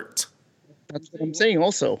effort. That's what I'm saying.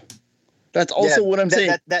 Also. That's also what I'm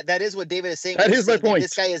saying. That is what David is saying. That is my point.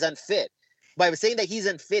 This guy is unfit. By saying that he's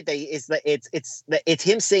unfit, it's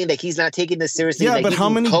him saying that he's not taking this seriously. Yeah, but how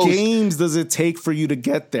many games does it take for you to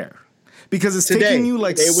get there? Because it's taking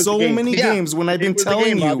you so many games when I've been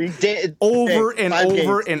telling you over and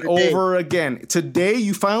over again. Today,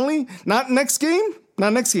 you finally, not next game.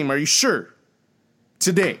 Are you sure?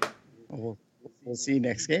 Today. We'll see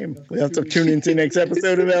next game. We'll have to tune into next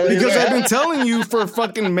episode of LA. Because I've been telling you for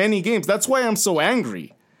fucking many games. That's why I'm so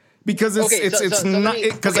angry. Because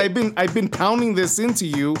I've been pounding this into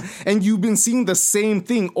you, and you've been seeing the same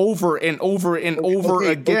thing over and over and over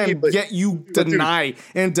again. Yet you deny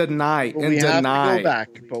and deny and deny.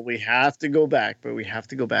 But we have to go back to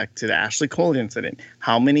the Ashley Cole incident.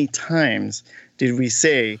 How many times did we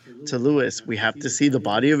say to Lewis, we have to see the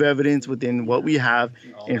body of evidence within what we have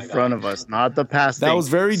in front of us, not the past? That was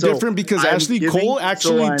very different because Ashley Cole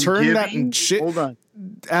actually turned that shit. Hold on.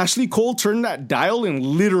 Ashley Cole turned that dial in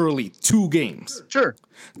literally 2 games. Sure.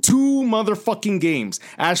 2 motherfucking games.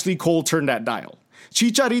 Ashley Cole turned that dial.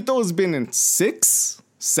 Chicharito has been in 6,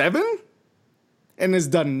 7, and has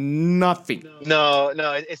done nothing. No,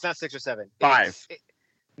 it's not 6 or 7. 5.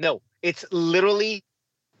 It's literally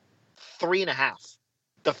 3.5.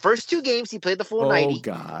 The first 2 games he played the full 90. Oh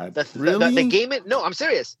God! Really? The game. No, I'm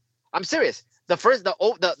serious.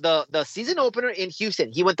 The season opener in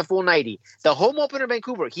Houston, he went the full 90. The home opener in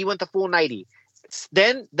Vancouver, he went the full 90.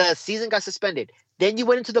 Then the season got suspended. Then you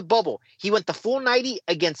went into the bubble. He went the full 90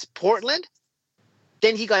 against Portland.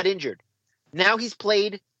 Then he got injured. Now he's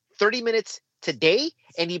played 30 minutes today,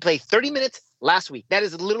 and he played 30 minutes last week. That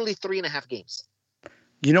is literally 3.5 games.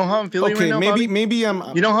 You know how I'm feeling right now, Bobby? Maybe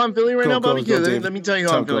I'm. You know how I'm feeling right now, Bobby? Let me tell you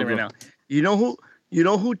how I'm feeling right now. You know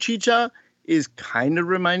who Chicha is kind of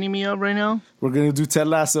reminding me of right now? We're gonna do Ted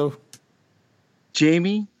Lasso.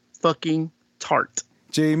 Jamie fucking Tart.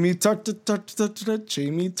 Jamie Tart.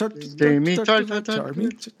 Jamie Tart.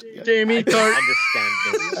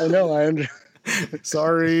 I know. I understand.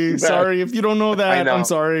 Sorry if you don't know that. I'm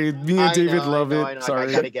sorry. Me and David love it. Sorry.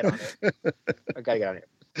 I gotta get on it.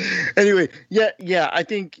 Anyway, yeah. I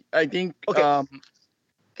think. Okay.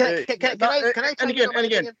 Can I? And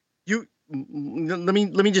again, let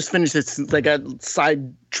me just finish this. Like a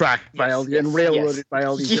sidetrack by all and railroaded by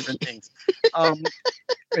all these different things. And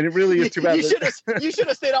it really is too bad. You should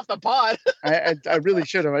have stayed off the pod. I really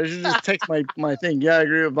should have. I should just text my thing. Yeah, I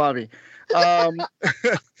agree with Bobby.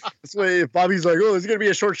 This way, if Bobby's like, "Oh, it's gonna be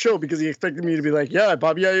a short show," because he expected me to be like, "Yeah,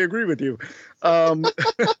 Bobby, I agree with you." No,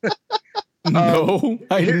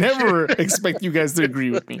 I never expect you guys to agree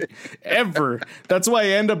with me. Ever. That's why I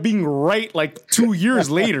end up being right like 2 years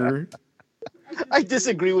later. I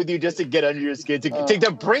disagree with you just to get under your skin,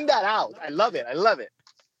 to bring that out. I love it.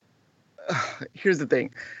 Here's the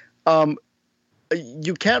thing.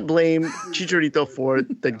 You can't blame Chicharito for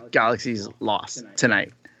the Galaxy's loss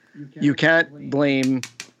tonight. You can't blame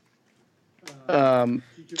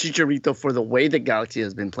Chicharito for the way the Galaxy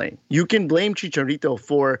has been playing. You can blame Chicharito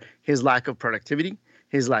for his lack of productivity,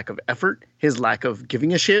 his lack of effort, his lack of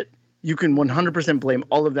giving a shit. You can 100% blame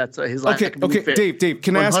all of that. His lack of being fit. Dave,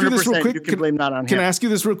 can I ask you this real quick? You can blame that on him. Can I ask you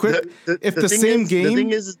this real quick? If this same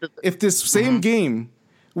game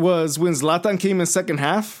was when Zlatan came in second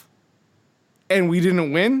half and we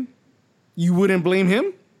didn't win, you wouldn't blame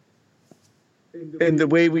him? In the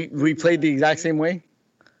way we played the exact same way?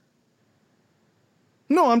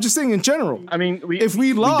 No, I'm just saying in general. I mean, if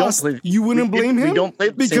we lost, you wouldn't blame him? We don't play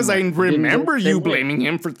because I remember you blaming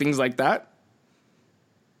him for things like that.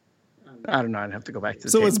 I don't know. I'd have to go back to the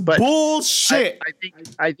So tape. it's bullshit.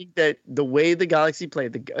 I think that the way the Galaxy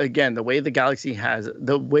played, the way the Galaxy has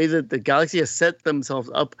set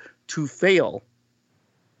themselves up to fail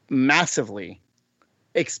massively,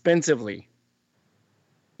 expensively,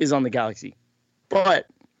 is on the Galaxy. But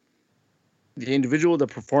the individual, the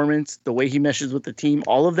performance, the way he meshes with the team,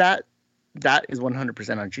 all of that is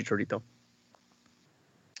 100% on Chicharito.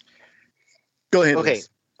 Go ahead.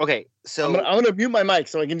 Okay. So I'm gonna mute my mic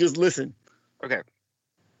so I can just listen. Okay.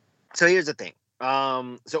 So here's the thing.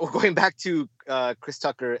 So we're going back to Chris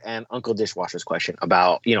Tucker and Uncle Dishwasher's question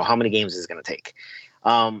about how many games is it going to take.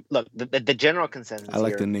 Look, the general consensus. I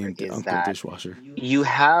like the name Uncle Dishwasher. You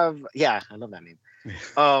have, I love that name.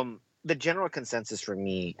 The general consensus for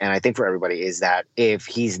me, and I think for everybody, is that if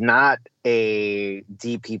he's not a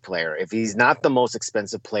DP player, if he's not the most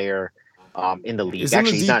expensive player in the league, isn't a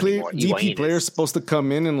DP player supposed to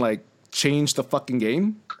come in and like change the fucking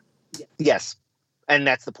game? Yes, and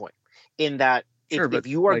that's the point. In that, if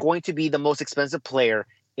you are going to be the most expensive player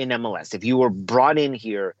in MLS, if you were brought in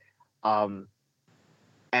here, and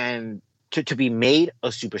to be made a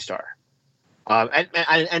superstar,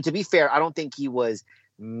 and to be fair, I don't think he was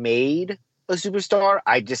made a superstar.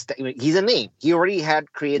 He's a name. He already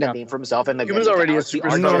had created a name for himself, and he was already a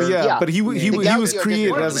superstar. But he was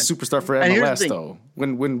created as a superstar for MLS though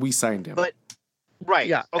when we signed him. But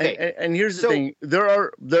okay. And here's the thing: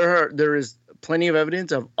 there is plenty of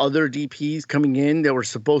evidence of other DPs coming in that were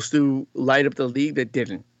supposed to light up the league that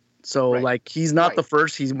didn't. So he's not the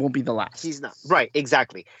first. He won't be the last. He's not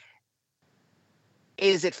exactly.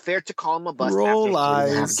 Is it fair to call him a bust after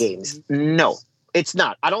 3.5 games? No. It's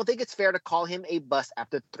not. I don't think it's fair to call him a bust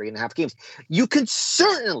after 3.5 games. You can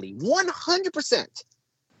certainly 100%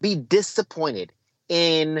 be disappointed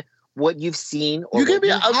in what you've seen or what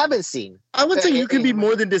you haven't seen. I would say you can be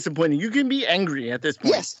more than disappointed. You can be angry at this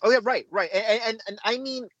point. Yes. Oh, yeah, right. And I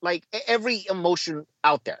mean, like, every emotion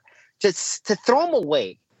out there. Just to throw him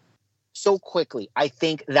away so quickly, I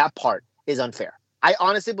think that part is unfair. I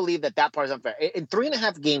honestly believe that part is unfair. In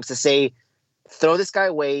 3.5 games to say, throw this guy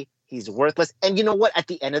away, he's worthless. And you know what? At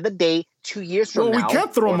the end of the day, 2 years from now, we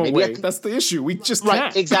can't throw him away. That's the issue. We just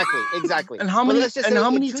can't. Exactly. And how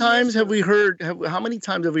many times have we heard?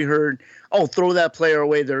 Oh, throw that player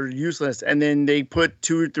away. They're useless. And then they put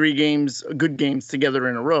 2 or 3 good games together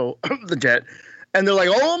in a row. The Jet. And they're like,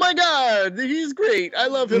 oh my God, he's great. I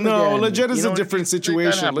love him. No, again. Lletget is a different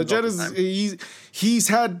situation. Lletget he's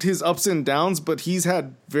had his ups and downs, but he's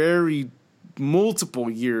had very multiple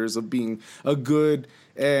years of being a good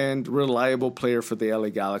and reliable player for the LA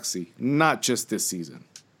Galaxy, not just this season.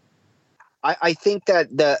 I think that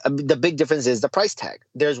the big difference is the price tag.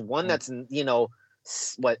 There's one that's, $8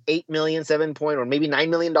 million, or maybe $9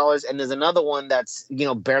 million, and there's another one that's,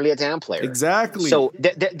 barely a TAM player. Exactly. So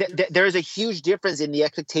there's a huge difference in the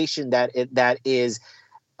expectation that is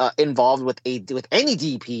involved with any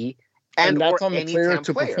DP. And that's on the player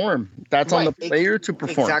to perform. That's on the player to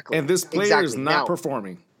perform. Exactly. And this player is not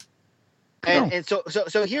performing. And so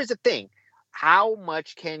here's the thing. How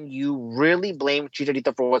much can you really blame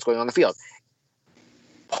Chicharito for what's going on the field?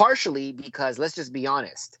 Partially because, let's just be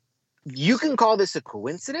honest, you can call this a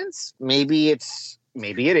coincidence. Maybe it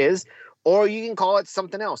is, or you can call it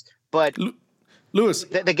something else. But Lewis.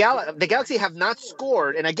 The Galaxy have not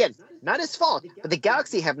scored, and again, not his fault, but the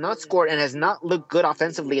Galaxy have not scored and has not looked good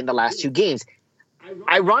offensively in the last 2 games.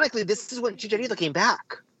 Ironically, this is when Chicharito came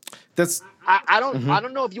back. I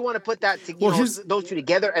don't know if you want to put that those two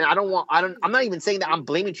together, and I'm not even saying that I'm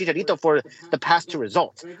blaming Chicharito for the past 2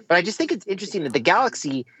 results, but I just think it's interesting that the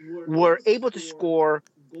Galaxy were able to score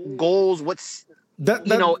goals.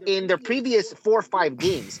 In their previous 4 or 5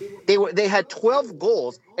 games, they had 12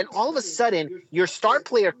 goals, and all of a sudden your star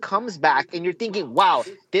player comes back, and you're thinking, wow,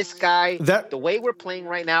 this guy, the way we're playing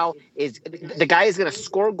right now is the guy is going to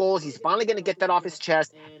score goals. He's finally going to get that off his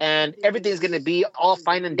chest, and everything's going to be all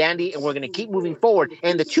fine and dandy, and we're going to keep moving forward.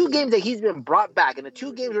 And the 2 games that he's been brought back, and the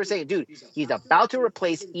 2 games we're saying, dude, he's about to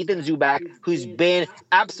replace Ethan Zubak, who's been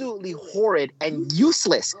absolutely horrid and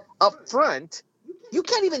useless up front. You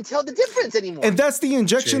can't even tell the difference anymore. And that's the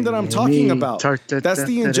injection that I'm talking about. That's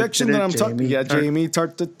the injection that I'm talking. Yeah, Jamie.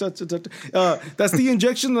 That's the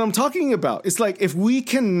injection that I'm talking about. It's like if we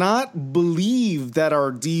cannot believe that our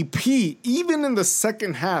DP, even in the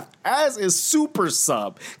second half, as a super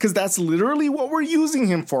sub, because that's literally what we're using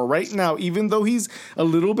him for right now. Even though he's a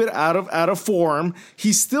little bit out of form,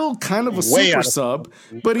 he's still kind of a super sub.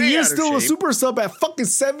 But he is still a super sub at fucking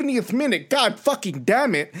 70th minute. God fucking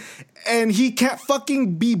damn it. And he can't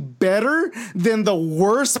fucking be better than the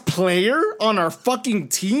worst player on our fucking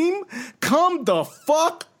team? Come the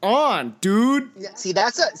fuck on, dude. Yeah,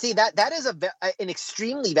 that is an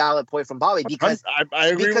extremely valid point from Bobby, because I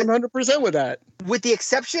agree 100% with that. With the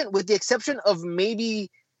exception of maybe,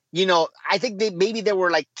 I think there were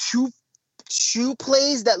like two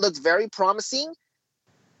plays that looked very promising.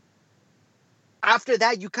 After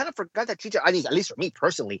that, you kind of forgot that Chicharito, I mean, at least for me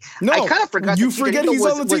personally, I kind of forgot you forget he's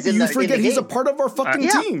on the team. You forget he's a part of our fucking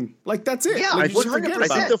team. Like, that's it. Yeah, like,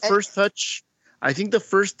 100%. I think the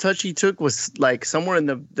first touch he took was like somewhere in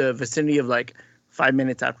the vicinity of like 5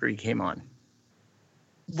 minutes after he came on.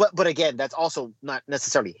 But again, that's also not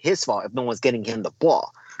necessarily his fault if no one's getting him the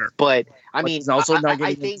ball. Sure. But I mean, he's also not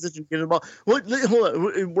getting the position to get the ball. Hold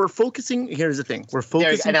on. We're focusing. Here's the thing. We're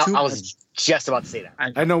focusing. I was just about to say that.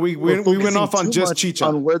 I know we went off on just Chicha.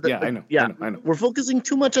 I know. We're focusing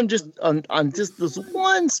too much on just this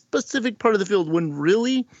one specific part of the field, when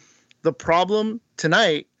really the problem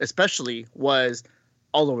tonight, especially, was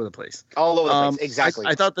all over the place. All over the place, exactly.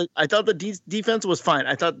 I thought the defense was fine.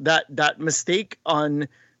 I thought that mistake on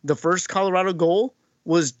the first Colorado goal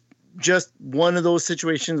was just one of those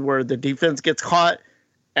situations where the defense gets caught,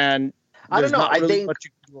 and I don't know. Not really much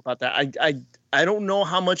you can do about that. I don't know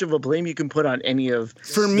how much of a blame you can put on any of.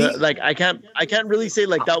 For me, I can't really say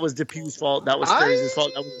like that was DePuy's fault, that was Ferry's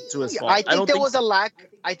fault, that was Sua's fault. I think there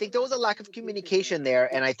was a lack of communication there,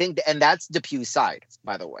 and that's DePuy's side,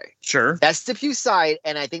 by the way. Sure, that's DePuy's side,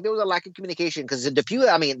 and I think there was a lack of communication because DePuy,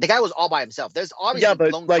 I mean, the guy was all by himself. There's obviously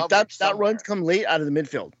but like that runs come late out of the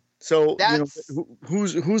midfield. So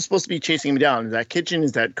who's supposed to be chasing him down? Is that Kitchen?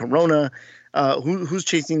 Is that Corona? Who's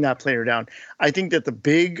chasing that player down? I think that the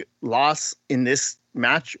big loss in this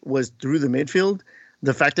match was through the midfield.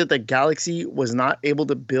 The fact that the Galaxy was not able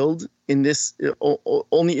to build in this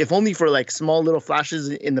only for like small little flashes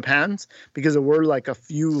in the pans, because there were like a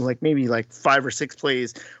few, like maybe like 5 or 6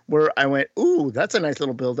 plays where I went, ooh, that's a nice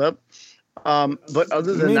little build up. But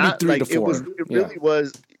other than maybe that, like it really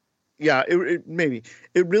was. Yeah, it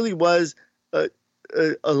really was a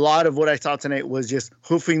lot of what I saw tonight was just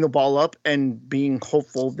hoofing the ball up and being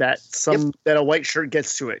hopeful that that a white shirt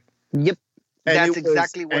gets to it. Yep, and that's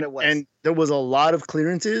exactly what it was. And there was a lot of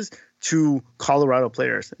clearances to Colorado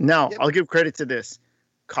players. Now, I'll give credit to this.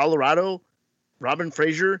 Colorado, Robin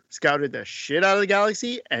Fraser scouted the shit out of the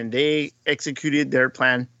Galaxy, and they executed their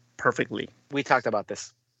plan perfectly. We talked about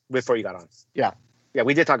this before you got on. Yeah,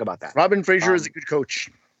 we did talk about that. Robin Fraser is a good coach.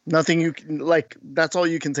 Nothing you can like. That's all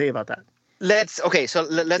you can say about that. Let's.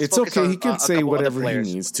 It's okay. He can say whatever he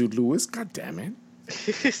needs to, Lewis. God damn it.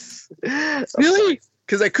 Really?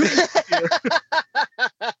 Because I couldn't.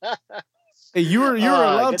 Hey, you're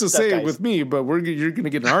allowed to say it with me, but you're gonna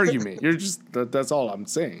get an argument. You're just that's all I'm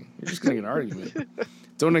saying. You're just gonna get an argument.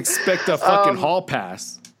 Don't expect a fucking hall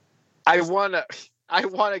pass. I wanna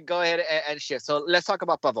go ahead and shift. So let's talk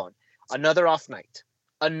about Pavon. Another off night.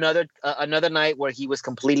 Another night where he was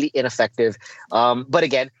completely ineffective. But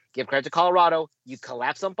again, give credit to Colorado. You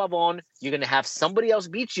collapse on Pavon, you're going to have somebody else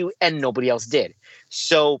beat you, and nobody else did.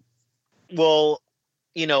 So, that's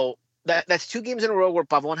 2 games in a row where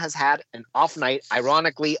Pavon has had an off night.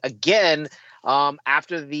 Ironically, again,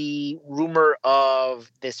 after the rumor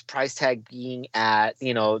of this price tag being at,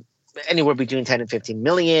 anywhere between 10 and 15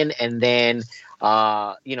 million, and then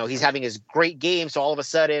he's having his great game, so all of a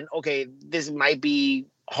sudden, okay, this might be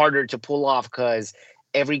harder to pull off because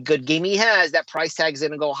every good game he has, that price tag is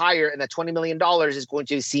going to go higher, and that $20 million is going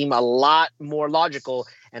to seem a lot more logical.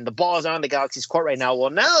 And the ball is on the Galaxy's court right now. Well,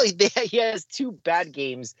 now he has 2 bad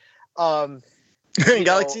games.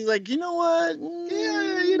 Galaxy's like, you know what?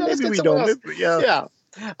 Yeah, maybe we don't. Yeah.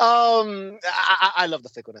 I love the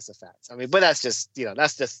fickleness of fans. I mean, but that's just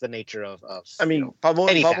the nature of I mean,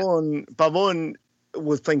 Pavon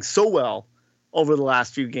was playing so well over the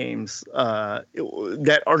last few games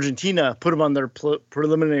that Argentina put him on their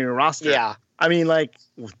preliminary roster. Yeah. I mean, like,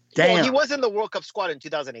 damn. Well, he was in the World Cup squad in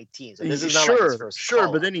 2018, so this is not like his first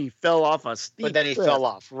call. But then he fell off a steep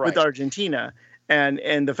cliff with Argentina.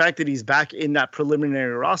 And the fact that he's back in that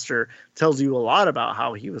preliminary roster tells you a lot about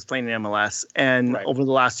how he was playing in MLS. And over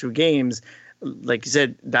the last 2 games, like you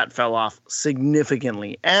said, that fell off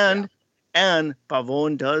significantly. And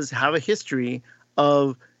Pavon does have a history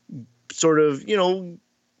of sort of,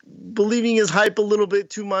 believing his hype a little bit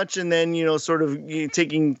too much, and then,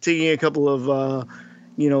 taking a couple of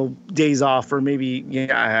days off, or maybe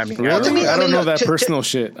I mean, really? I don't know that personal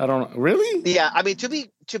shit. I don't know. Really? Yeah, I mean, to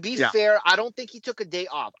be fair, I don't think he took a day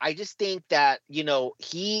off. I just think that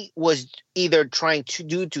he was either trying to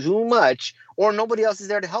do too much, or nobody else is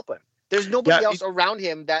there to help him. There's nobody else around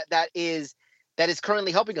him that is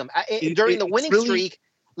currently helping him. During the winning streak,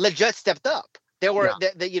 Leggett stepped up. There were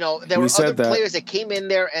there were other players that came in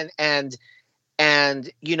there and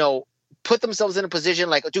put themselves in a position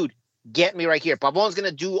like, dude, get me right here. Pavon's going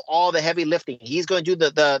to do all the heavy lifting. He's going to do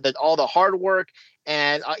the all the hard work,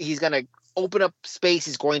 and he's going to open up space.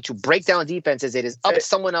 He's going to break down defenses. It is up to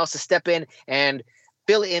someone else to step in and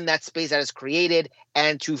fill in that space that is created,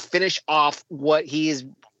 and to finish off what he is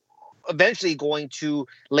eventually going to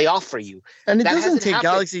lay off for you. And it doesn't take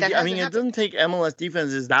Galaxy. I mean, it doesn't take MLS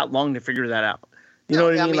defenses that long to figure that out. You know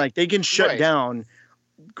what I mean? Like, they can shut down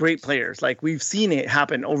great players. Like, we've seen it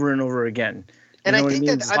happen over and over again. You know what I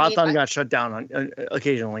mean? Zlatan got shut down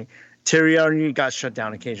occasionally. Thierry Henry got shut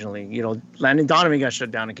down occasionally. Landon Donovan got shut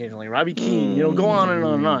down occasionally. Robbie Keane, go on and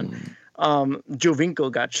on and on. Jovinko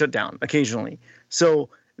got shut down occasionally. So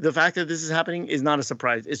the fact that this is happening is not a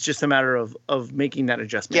surprise. It's just a matter of making that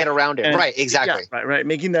adjustment. Get around it. Right, exactly. Yeah, right.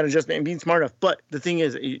 Making that adjustment and being smart enough. But the thing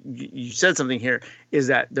is, you said something here, is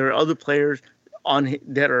that there are other players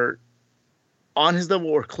that are on his level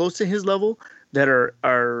or close to his level that are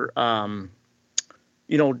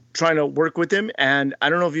trying to work with him. And I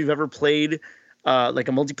don't know if you've ever played like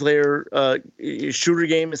a multiplayer shooter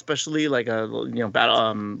game, especially like a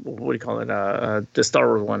battle. What do you call it? The Star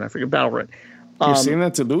Wars one. I forget, Battlefront. You're saying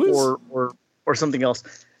that to Lewis, or something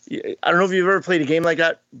else. I don't know if you've ever played a game like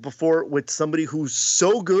that before with somebody who's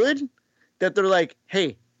so good that they're like,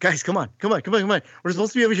 "Hey, guys, come on. We're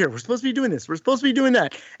supposed to be over here. We're supposed to be doing this. We're supposed to be doing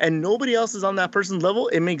that." And nobody else is on that person's level.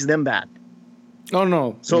 It makes them bad. Oh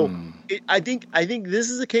no! So I think this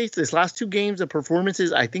is a case. This last 2 games of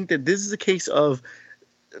performances, I think that this is a case of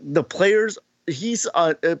the players.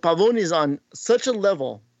 Pavon is on such a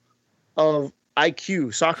level of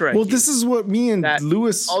IQ, soccer IQ. Well, this is what me and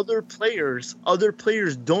Lewis. Other players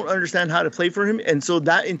don't understand how to play for him, and so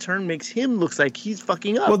that in turn makes him look like he's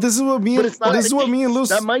fucking up. Well, this is what me and Lewis.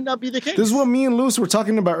 That might not be the case. This is what me and Lewis were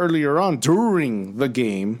talking about earlier on during the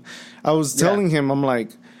game. I was telling him, I'm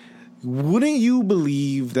like, wouldn't you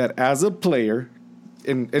believe that as a player,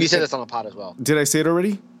 and you said this on the pod as well. Did I say it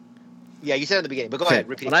already? Yeah, you said it at the beginning, but go ahead,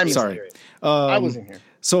 repeat it. I'm sorry. I wasn't here.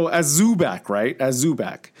 So as Zubak, right? As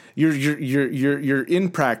Zubak, you're in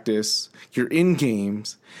practice, you're in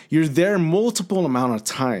games, you're there multiple amount of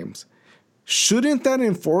times. Shouldn't that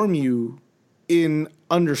inform you in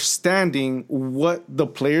understanding what the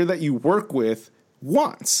player that you work with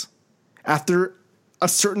wants after a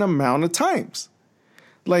certain amount of times?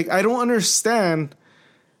 Like, I don't understand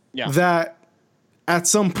that at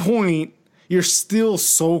some point you're still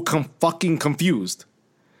so fucking confused.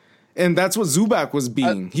 And that's what Zubak was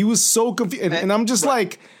being. He was so confused. And I'm just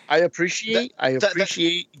like... I appreciate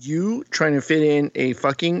you trying to fit in a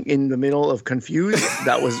fucking in the middle of confused.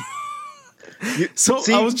 That was...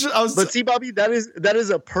 But see, Bobby, that is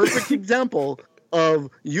a perfect example of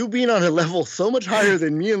you being on a level so much higher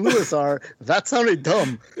than me and Lewis are. That sounded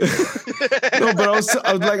dumb. No, but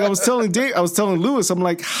I was telling Lewis, I'm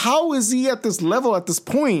like, how is he at this level at this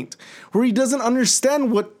point where he doesn't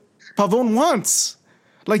understand what Pavon wants?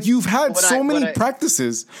 Like, you've had so many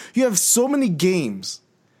practices, you have so many games.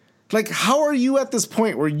 Like, how are you at this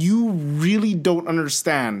point where you really don't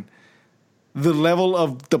understand the level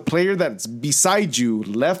of the player that's beside you,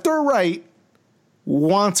 left or right,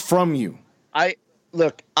 wants from you? I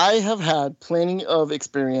have had plenty of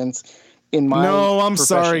experience in my I'm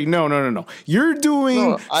sorry. No. You're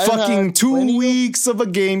doing fucking 2 weeks of a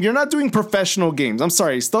game. You're not doing professional games. I'm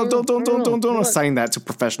sorry. Don't assign that to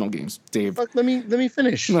professional games, Dave. Fuck, let me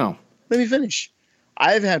finish. No. Let me finish.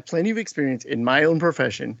 I've had plenty of experience in my own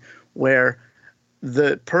profession where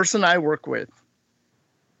the person I work with,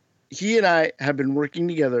 he and I have been working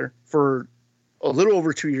together for a little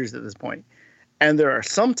over 2 years at this point. And there are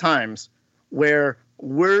some times where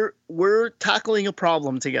we're tackling a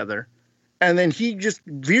problem together, and then he just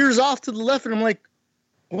veers off to the left, and I'm like,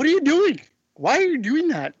 what are you doing? Why are you doing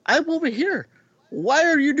that? I'm over here. Why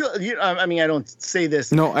are you doing? I mean, I don't say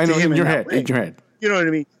this. No, I know in your head. In your head. You know what I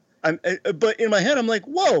mean? But in my head, I'm like,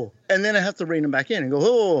 whoa. And then I have to rein him back in and go,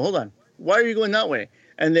 oh, hold on. Why are you going that way?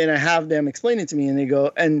 And then I have them explain it to me, and they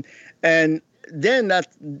go, and then that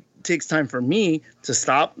takes time for me to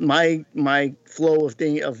stop my flow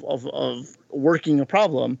of working a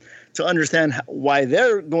problem to understand why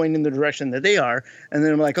they're going in the direction that they are, and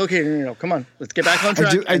then I'm like, okay, no, come on, let's get back on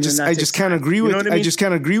track. I just can't agree with I just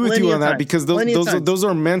can't agree with you on that, because those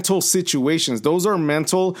are mental situations. Those are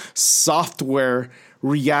mental software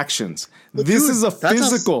reactions. But this is a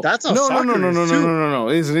physical. No.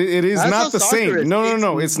 It is not the same.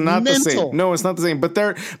 No. It's not the same. No, it's not the same. But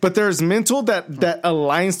there's mental that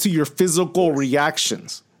aligns to your physical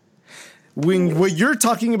reactions. When what you're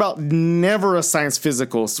talking about never assigns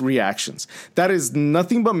physical reactions. That is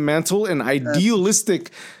nothing but mental and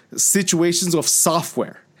idealistic situations of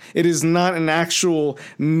software. It is not an actual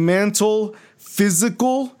mental,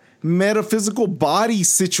 physical, metaphysical body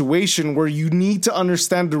situation where you need to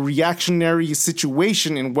understand the reactionary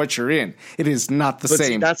situation in what you're in. It is not the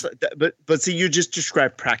same. See, you just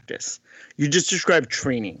described practice. You just described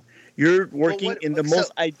training. You're working in the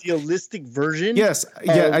most idealistic version. Yes,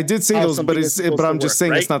 I did say those, but I'm just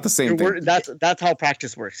saying, right? It's not the same thing. That's how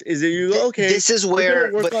practice works. Is it you okay? This is where,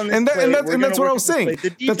 and that's what I was saying.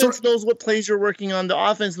 The defense knows what plays you're working on. The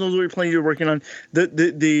offense knows what plays you're working on.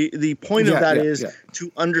 The point of that is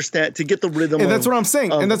to understand, to get the rhythm. And that's what I'm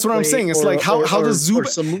saying. It's like how does Zubac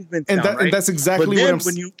some movement and that's exactly what I'm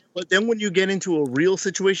saying. But then when you get into a real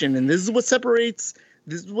situation, and this is what separates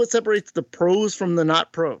the pros from the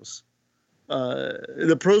not pros.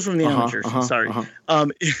 The pros from the amateurs.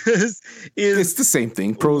 Is it's the same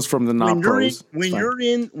thing. Pros from the not pros. When you're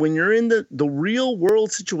in the real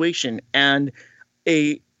world situation, and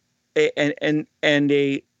a thing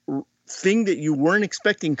that you weren't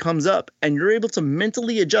expecting comes up, and you're able to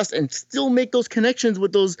mentally adjust and still make those connections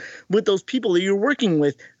with those people that you're working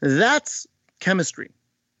with, that's chemistry.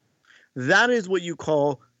 That is what you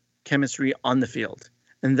call chemistry on the field,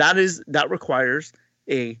 and that requires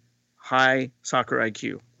a high soccer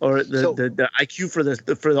IQ, or the IQ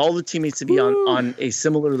for all the teammates to be on a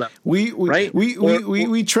similar level. We have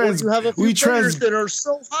players that are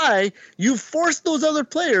so high, you force those other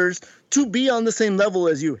players to be on the same level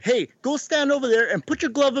as you. Hey, go stand over there and put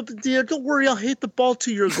your glove up in the air. Don't worry, I'll hit the ball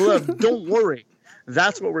to your glove. Don't worry.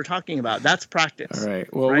 That's what we're talking about. That's practice. All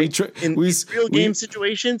right. Well, right? In real game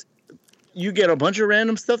situations, you get a bunch of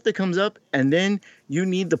random stuff that comes up, and then you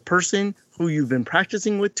need the person who you've been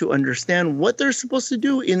practicing with to understand what they're supposed to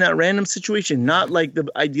do in that random situation, not like the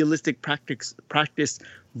idealistic practice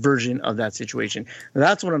version of that situation.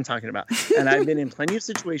 That's what I'm talking about. And I've been in plenty of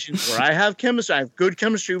situations where I have good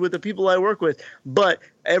chemistry with the people I work with, but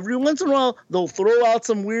every once in a while they'll throw out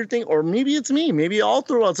some weird thing, or maybe it's me. Maybe I'll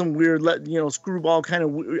throw out some weird, screwball kind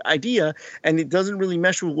of idea, and it doesn't really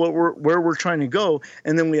mesh with where we're trying to go.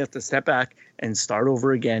 And then we have to step back and start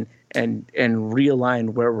over again and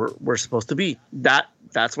realign where we're supposed to be.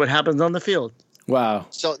 That's what happens on the field. Wow.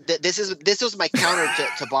 So this was my counter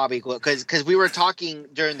to Bobby, because we were talking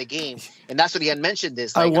during the game, and that's what he had mentioned.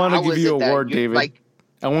 This I want to give you an award, David.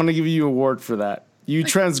 I want to give you an award for that. You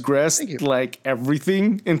transgressed like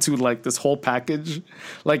everything into like this whole package.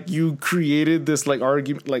 Like you created this like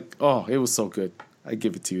argument. Like, oh, it was so good. I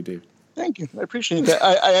give it to you, Dave. Thank you. I appreciate that.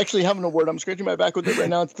 I actually have an award. I'm scratching my back with it right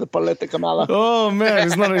now. It's the Paleta Kamala. Oh man,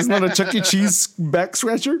 it's not a Chuck E. Cheese back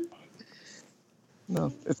scratcher.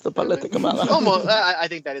 No, it's the Paleta Kamala. Almost. I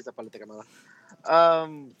think that is the Paleta Kamala.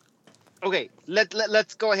 Okay,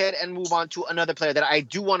 let's go ahead and move on to another player that I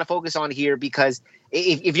do want to focus on here, because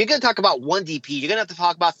if you're going to talk about one DP, you're going to have to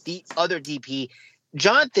talk about the other DP.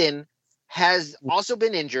 Jonathan has also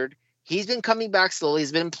been injured. He's been coming back slowly.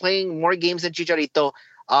 He's been playing more games than Chicharito,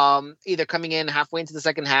 either coming in halfway into the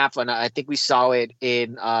second half, and I think we saw it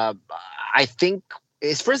in I think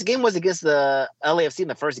his first game was against the LAFC in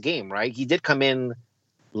the first game, right? He did come in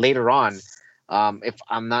later on, if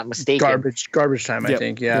I'm not mistaken. Garbage time, I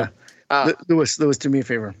think. Yeah. Lewis, do me a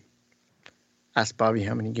favor. Ask Bobby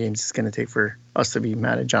how many games it's going to take for us to be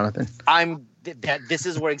mad at Jonathan. This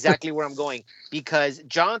is exactly where I'm going, because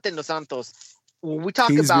Jonathan Dos Santos, when we talk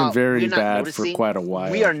He's about, been very bad for quite a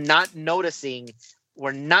while. We're not noticing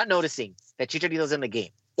that Chicharito's in the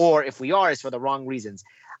game, or if we are, it's for the wrong reasons.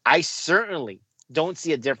 I certainly don't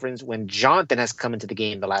see a difference when Jonathan has come into the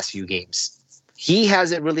game the last few games. He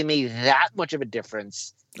hasn't really made that much of a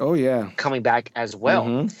difference. Oh yeah, coming back as well.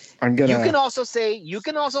 Mm-hmm. You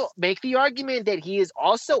can also make the argument that he is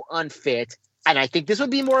also unfit, and I think this would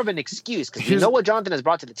be more of an excuse because you know what Jonathan has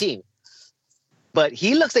brought to the team. But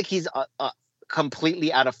he looks like he's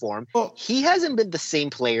completely out of form. Well, he hasn't been the same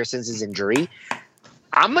player since his injury.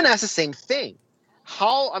 I'm going to ask the same thing.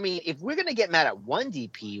 If we're going to get mad at one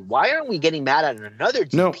DP, why aren't we getting mad at another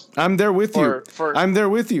DP? No, I'm there with you. I'm there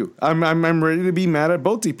with you. I'm ready to be mad at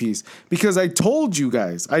both DPs because I told you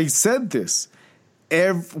guys, I said this.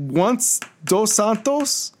 Once Dos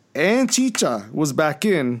Santos and Chicha was back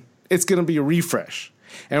in, it's going to be a refresh.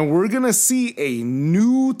 And we're going to see a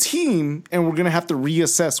new team, and we're going to have to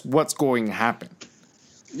reassess what's going to happen.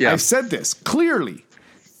 Yeah. I've said this clearly.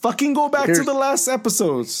 Fucking go back to the last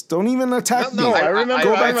episodes. Don't even attack me. I remember.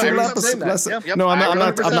 Go back to the last episode. No, I'm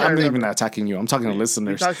not even attacking you. I'm talking to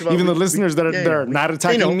listeners. Even the listeners that are not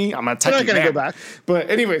attacking me, I'm attacking them. Go back. But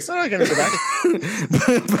anyways, they're not going to go back.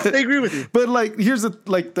 They agree with you. But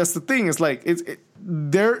that's the thing. It's like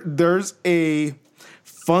there's a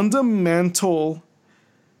fundamental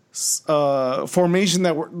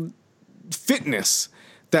formation fitness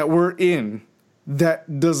that we're in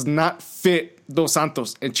that does not fit Dos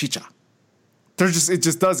Santos and Chicha. It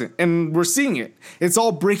just doesn't. And we're seeing it. It's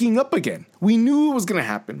all breaking up again. We knew it was going to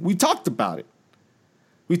happen. We talked about it.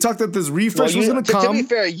 We talked that this refresh was going to come. To be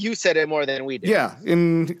fair, you said it more than we did. Yeah.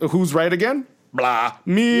 And who's right again? Blah.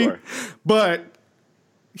 Me. Sure. But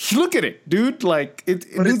look at it, dude. Like it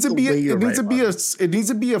needs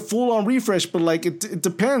to be a full on refresh, but like it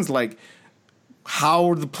depends like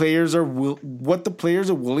how the players what the players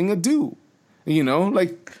are willing to do. You know,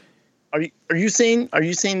 like are you saying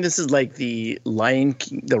this is like the Lion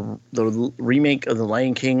King, the remake of the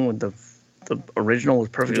Lion King with the original was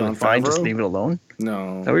perfectly fine, just leave it alone?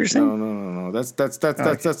 No. Is that what you're saying? No.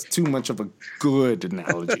 That's too much of a good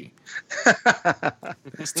analogy.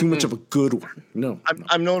 It's too much of a good one. No.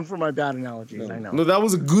 I'm known for my bad analogies. No. I know. No, that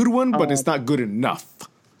was a good one, but it's not good enough.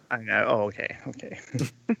 I know. Oh, okay.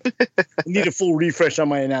 I need a full refresh on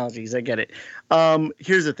my analogies. I get it.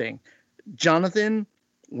 Here's the thing. Jonathan,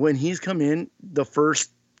 when he's come in, the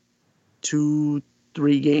first 2-3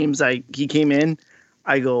 games he came in,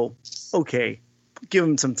 I go, okay, give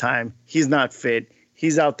him some time. He's not fit.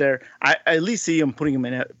 He's out there. I at least see him putting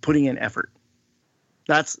in effort.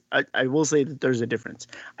 I will say that there's a difference.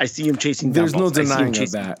 I see him chasing. There's no denying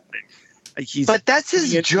that. But that's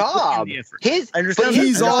his job. But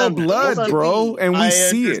he's all blood, bro, and we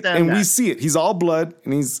see it. He's all blood,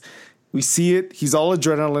 and we see it. He's all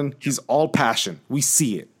adrenaline. He's all passion. We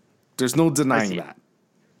see it. There's no denying that.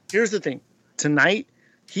 Here's the thing. Tonight,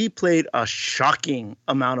 he played a shocking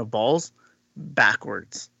amount of balls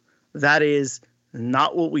backwards. That is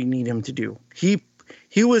not what we need him to do. He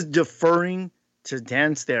was deferring to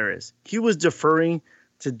Dan Steres. He was deferring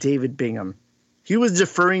to David Bingham. He was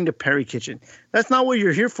deferring to Perry Kitchen. That's not what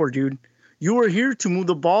you're here for, dude. You are here to move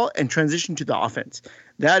the ball and transition to the offense.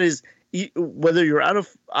 That is, whether you're out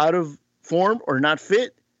of form or not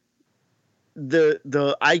fit, the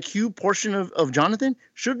IQ portion of Jonathan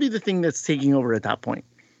should be the thing that's taking over at that point.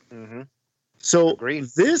 Mm-hmm. So Agreed.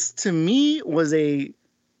 This to me was I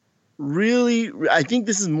think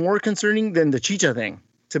this is more concerning than the Chicha thing,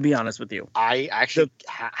 to be honest with you. I actually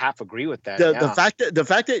half agree with that. The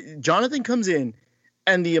fact that Jonathan comes in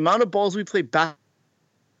and the amount of balls we play back.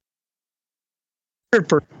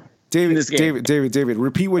 David,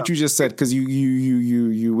 repeat what you just said because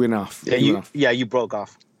you went off. You broke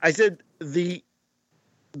off. I said the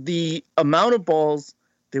amount of balls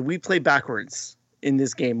that we play backwards in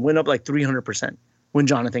this game went up like 300% when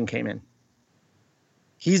Jonathan came in.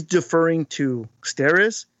 He's deferring to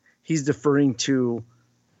Steres. He's deferring to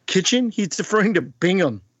Kitchen. He's deferring to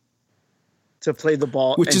Bingham to play the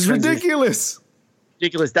ball, which is ridiculous.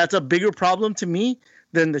 Ridiculous. That's a bigger problem to me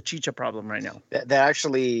than the Chicha problem right now. That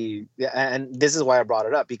actually, and this is why I brought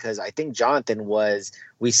it up, because I think Jonathan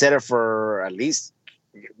we said it for at least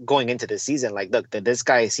going into the season, like, look, this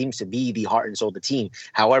guy seems to be the heart and soul of the team.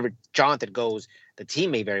 However Jonathan goes, the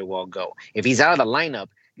team may very well go. If he's out of the lineup,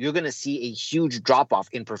 you're going to see a huge drop-off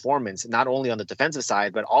in performance, not only on the defensive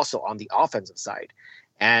side, but also on the offensive side.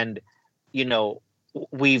 And,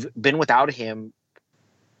 we've been without him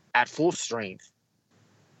at full strength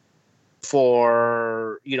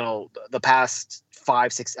for the past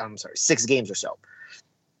 6 games or so.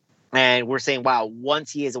 And we're saying, wow,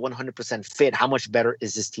 once he is a 100% fit, how much better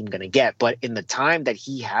is this team going to get? But in the time that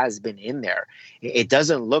he has been in there, it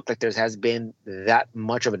doesn't look like there has been that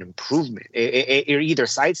much of an improvement. You're either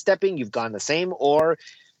sidestepping, you've gone the same, or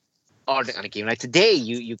on a game like today,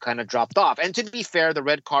 you kind of dropped off. And to be fair, the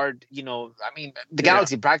red card, the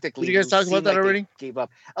Galaxy practically. Did you guys talk about that already? Gave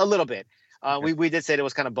up a little bit. We did say it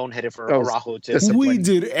was kind of boneheaded for Araujo too. We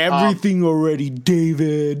did everything already,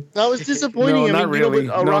 David. That was disappointing. No, not really.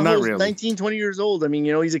 Araujo's 19, 20 years old. I mean,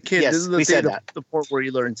 he's a kid. Yes, this is the state of the port where he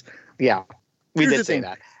learns. Yeah, we did say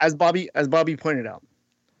that. As Bobby pointed out.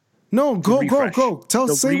 No, go.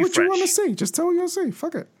 Say what you want to say. Just tell what you want to say.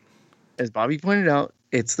 Fuck it. As Bobby pointed out,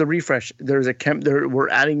 it's the refresh. There's we're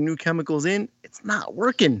adding new chemicals in. It's not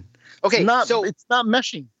working. Okay, it's not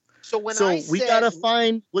meshing. So we gotta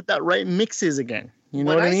find what that right mix is again. You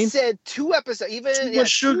know what I mean? I said 2 episodes, even too much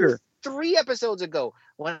sugar. 3 episodes ago,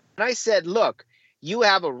 when I said, "Look, you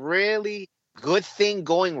have a really good thing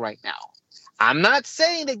going right now." I'm not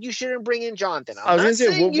saying that you shouldn't bring in Jonathan. I was gonna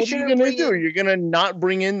say, what are you gonna do? You're gonna not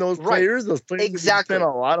bring in those players? Those players exactly. you spend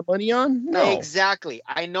a lot of money on? No, exactly.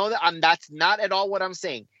 I know that. That's not at all what I'm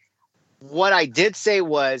saying. What I did say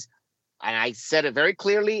was, and I said it very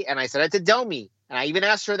clearly, and I said it to Delmy. And I even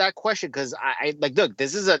asked her that question because I look,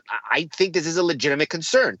 I think this is a legitimate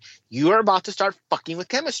concern. You're about to start fucking with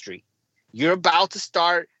chemistry. You're about to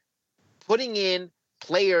start putting in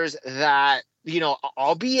players that,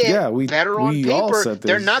 albeit better on paper,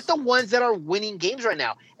 they're not the ones that are winning games right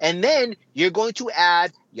now. And then you're going to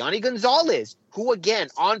add Yanni Gonzalez, who, again,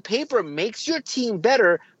 on paper makes your team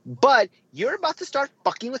better, but you're about to start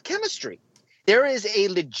fucking with chemistry. There is a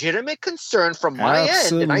legitimate concern from my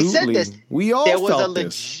end, and I said this. We all felt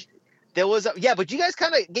this. But you guys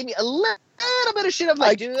kind of gave me a little bit of shit of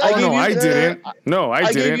like, dude. I didn't.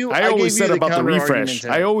 I always said about the refresh.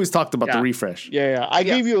 I always talked about the refresh. Yeah. I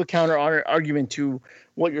gave you a counter argument to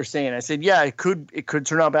what you're saying. I said, it could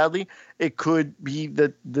turn out badly. It could be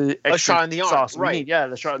the extra shot in the arm, right? Yeah,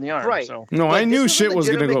 the shot in the arm. Right. So. No, I knew shit was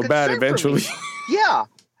going to go bad eventually. Yeah.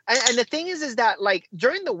 And the thing is that, like,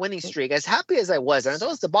 during the winning streak, as happy as I was, and I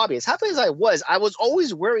told this to Bobby, as happy as I was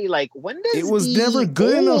always worried, like, when does it was never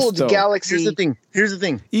good enough, though. Galaxy... Here's the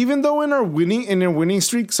thing. Even though in our winning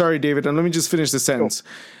streak, sorry, David, and let me just finish the sentence.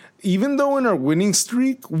 Even though in our winning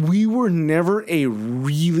streak, we were never a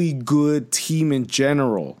really good team in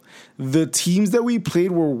general. The teams that we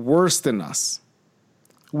played were worse than us.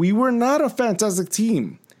 We were not a fantastic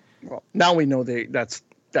team. Well, now we know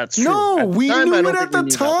that's true. No, we knew it at the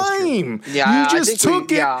time. Yeah, you just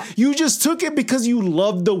took it. Yeah. You just took it because you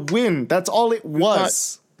loved the win. That's all it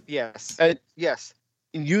was. Yes. Yes.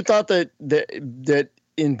 You thought that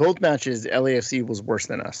in both matches, LAFC was worse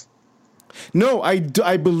than us. No, I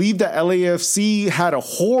believe that LAFC had a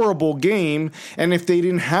horrible game, and if they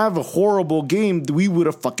didn't have a horrible game, we would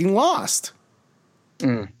have fucking lost.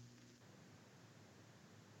 2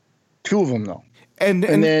 of them, though. And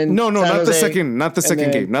then no, not the second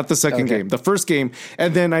game. The first game.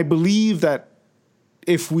 And then I believe that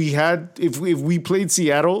if we played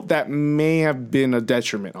Seattle, that may have been a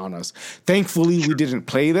detriment on us. Thankfully, we didn't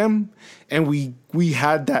play them, and we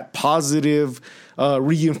had that positive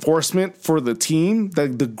reinforcement for the team.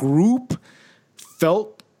 That the group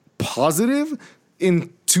felt positive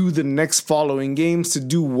into the next following games to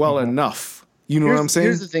do well enough. You know what I'm saying?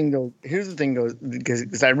 Here's the thing, though,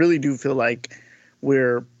 because I really do feel like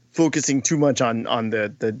we're focusing too much on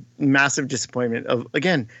the massive disappointment of,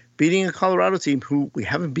 again, beating a Colorado team who we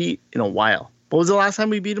haven't beat in a while. What was the last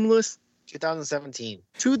time we beat them, Lewis? 2017.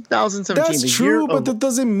 That's true, but that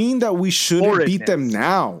doesn't mean that we shouldn't beat them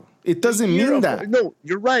now. It doesn't mean that. No,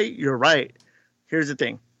 you're right. Here's the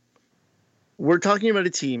thing. We're talking about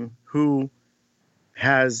a team who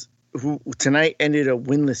tonight ended a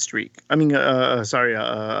winless streak. I mean,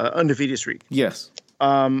 undefeated streak. Yes.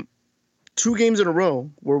 2 games in a row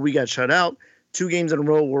where we got shut out, 2 games in a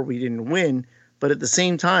row where we didn't win. But at the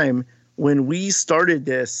same time, when we started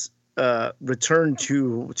this return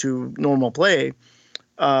to normal play,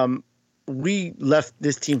 we left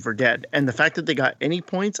this team for dead. And the fact that they got any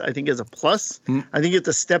points, I think, is a plus. I think you have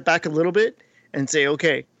to step back a little bit and say,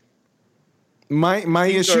 okay, my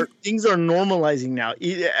issue, things are normalizing now.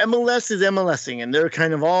 MLS is MLSing, and they're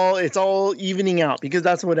kind of it's all evening out, because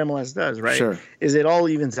that's what MLS does, right? Sure. Is it all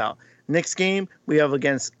evens out. Next game we have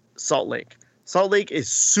against Salt Lake. Salt Lake is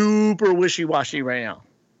super wishy-washy right now.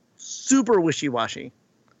 Super wishy-washy.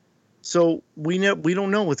 So we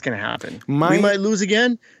don't know what's going to happen. We might lose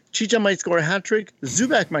again. Chicha might score a hat trick.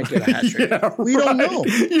 Zubac might get a hat trick. Yeah, we don't know.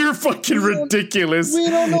 You're fucking ridiculous. We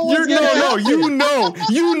don't know what's gonna happen.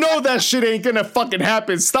 You know that shit ain't gonna fucking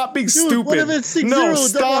happen. Stop being stupid. What if it's 6-0, no,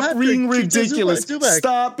 stop being ridiculous. Zubac.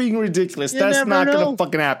 Stop being ridiculous. That's not gonna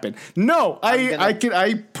fucking happen. No,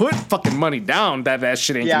 I put fucking money down that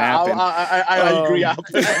shit ain't gonna happen. I agree. I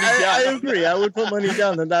agree. I would put money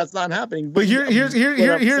down that that's not happening. But here's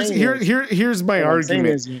my argument.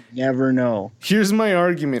 Is you never know. Here's my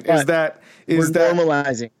argument. But is that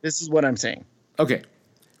normalizing. This is what I'm saying. Okay.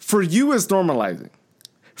 For you, it's normalizing.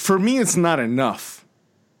 For me, it's not enough.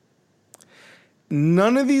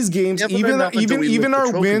 None of these games, even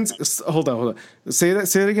our wins. Hold on. Say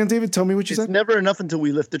it again, David. Tell me what you said. It's never enough until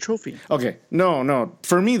we lift the trophy. Okay. No.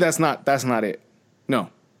 For me, that's not it. No.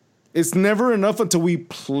 It's never enough until we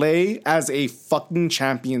play as a fucking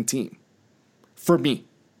champion team. For me.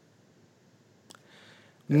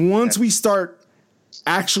 Once we start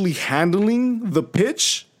actually handling the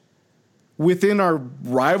pitch within our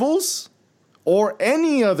rivals or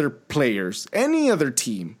any other players, any other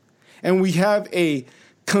team, and we have a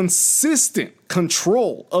consistent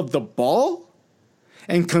control of the ball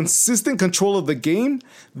and consistent control of the game,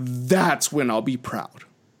 that's when I'll be proud.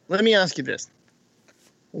 Let me ask you this.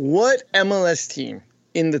 What MLS team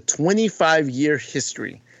in the 25-year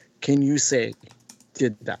history can you say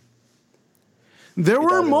did that? There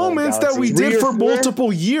were moments that we did for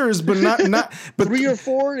multiple years, but not but 3 or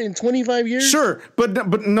 4 in 25 years. Sure,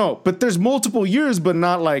 but there's multiple years, but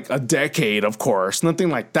not like a decade, of course. Nothing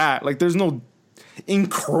like that. Like there's no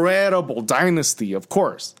incredible dynasty, of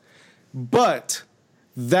course. But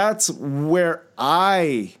that's where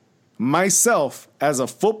I myself, as a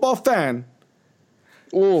football fan,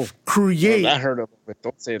 create. Well, that hurt a little bit.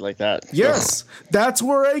 Don't say it like that. Yes, that's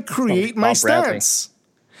where I create my stance.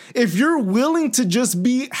 If you're willing to just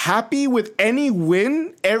be happy with any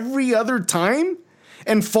win every other time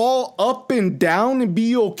and fall up and down and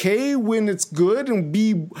be okay when it's good and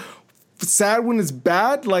be sad when it's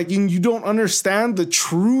bad, like, and you don't understand the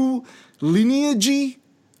true lineage.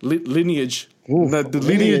 Lineage. The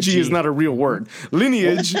lineage is not a real word.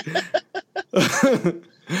 Lineage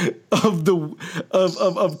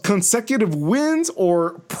of consecutive wins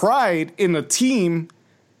or pride in a team,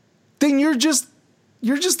 then you're just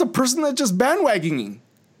a person that's just bandwagoning.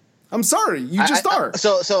 I'm sorry, you just are.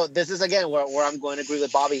 So this is again where I'm going to agree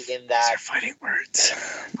with Bobby in that. These are fighting words.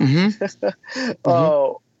 Mm-hmm.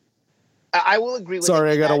 Oh, I will agree with.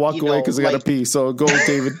 Sorry, I gotta walk away because I gotta pee. So go,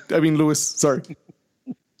 David. I mean, Lewis. Sorry.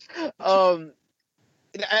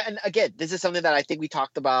 And again, this is something that I think we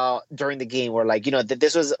talked about during the game, where that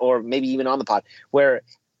this was, or maybe even on the pod, where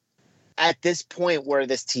at this point where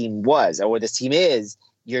this team was or where this team is,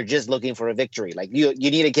 you're just looking for a victory. Like you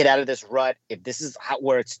need to get out of this rut. If this is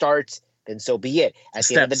where it starts, then so be it. At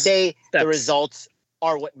the end of the day, the results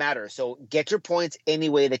are what matter. So get your points any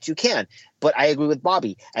way that you can. But I agree with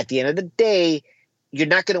Bobby. At the end of the day, you're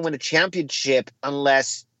not going to win a championship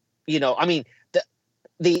unless, the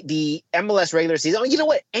MLS regular season. You know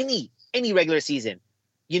what? Any regular season,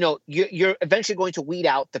 you're eventually going to weed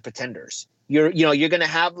out the pretenders. You're going to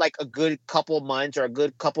have like a good couple months or a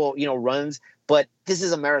good couple, runs. But this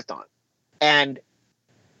is a marathon. And,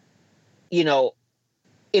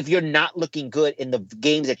 if you're not looking good in the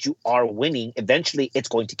games that you are winning, eventually it's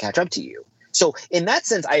going to catch up to you. So in that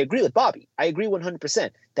sense, I agree with Bobby. I agree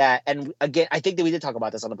 100% that. And again, I think that we did talk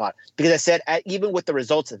about this on the pod because I said even with the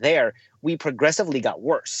results there, we progressively got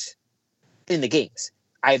worse in the games,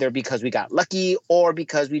 either because we got lucky or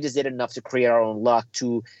because we just did enough to create our own luck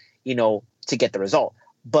to get the result.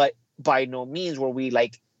 But by no means were we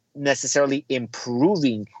necessarily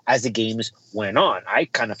improving as the games went on. I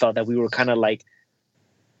kind of felt that we were kind of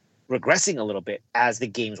regressing a little bit as the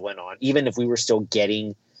games went on, even if we were still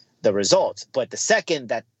getting the results. But the second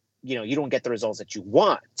that you don't get the results that you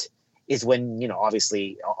want is when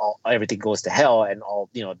obviously everything goes to hell and all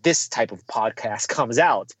this type of podcast comes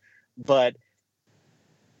out. But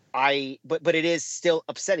but it is still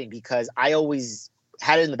upsetting because I always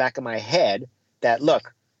had it in the back of my head that,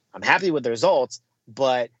 look, I'm happy with the results,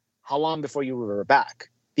 but how long before you were back?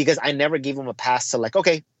 Because I never gave them a pass to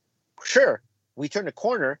okay, sure, we turned a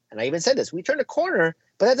corner, and I even said this, we turned a corner,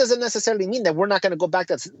 but that doesn't necessarily mean that we're not going to go back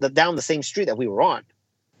down the same street that we were on.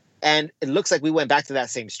 And it looks like we went back to that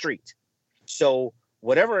same street. So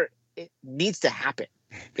whatever it needs to happen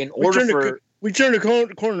in order we turned a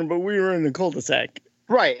corner, but we were in the cul-de-sac.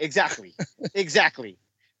 Right, exactly. Exactly.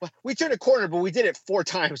 We turned a corner, but we did it 4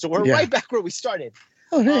 times, so we're right back where we started.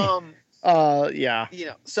 Oh, hey. Yeah.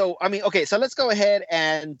 So I mean, okay, so let's go ahead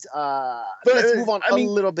and let's move on a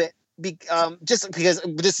little bit. just because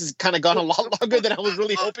this has kind of gone a lot longer than I was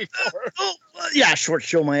really hoping for. Yeah, short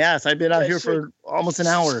show my ass. I've been out here for almost an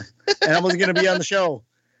hour, and I wasn't going to be on the show.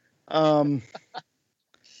 And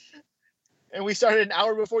we started an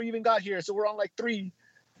hour before you even got here, so we're on like 3.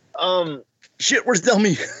 Shit, where's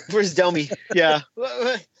Delmy? Where's Delmy? Yeah.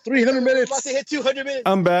 300 minutes. About to hit 200 minutes.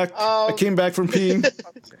 I'm back. I came back from peeing.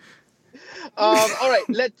 All right,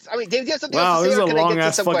 Dave, do you have something wow, else to say? Wow, this is a long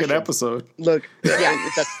ass fucking questions? episode. Look, yeah,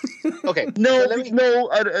 okay. No,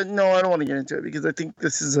 I don't want to get into it because I think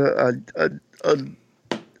this is the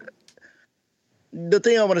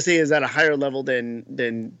thing I want to say is at a higher level than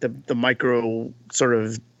the micro sort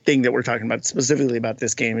of thing that we're talking about, specifically about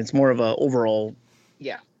this game. It's more of a overall,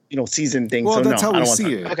 season thing. Well, so that's how we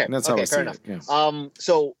see it. Okay, that's how we fair see enough. it. Yeah.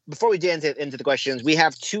 So before we get into the questions, we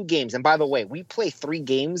have 2 games, and by the way, we play 3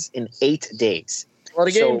 games in 8 days. A lot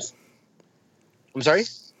of games. I'm sorry.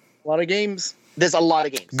 A lot of games. There's a lot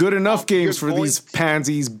of games. Good enough games for these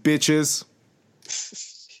pansies, bitches.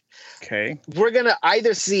 Okay. We're gonna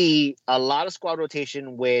either see a lot of squad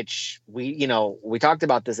rotation, which we talked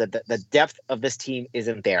about this, that the depth of this team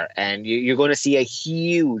isn't there, and you're going to see a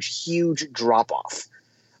huge drop off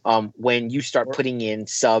when you start putting in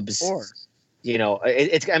subs. You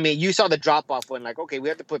saw the drop off when okay, we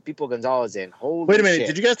have to put People Gonzalez in. Holy Wait a minute, shit.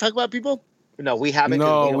 did you guys talk about People? No, we haven't.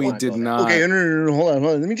 No, we did not. Okay, no, hold on.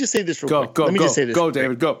 Let me just say this real quick. Let me just say this. Go,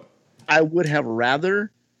 David, go. I would have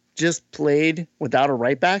rather just played without a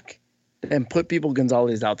right back and put People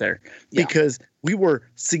Gonzalez out there because we were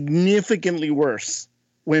significantly worse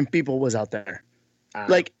when People was out there.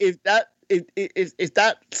 If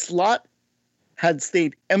that slot had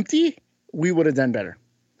stayed empty, we would have done better.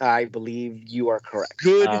 I believe you are correct.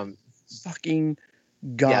 Good fucking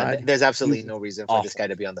God. Yeah, there's absolutely no reason for this guy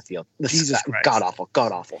to be on the field. This Jesus is Christ.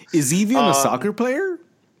 God awful. Is he even a soccer player?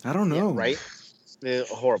 I don't know. Yeah, right?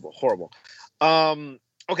 Horrible.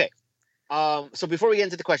 Okay. So before we get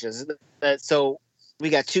into the questions, so we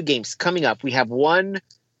got 2 games coming up. We have one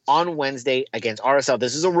on Wednesday against RSL.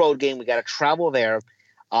 This is a road game. We got to travel there.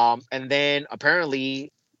 And then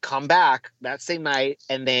apparently come back that same night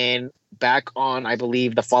and then back on, I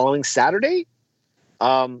believe, the following Saturday.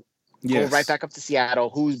 Go right back up to Seattle,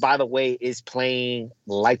 who, by the way, is playing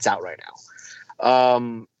lights out right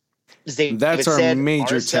now. That's our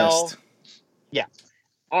major test. Yeah.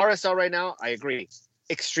 RSL right now, I agree.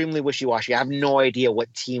 Extremely wishy-washy. I have no idea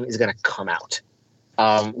what team is going to come out.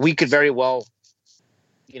 We could very well,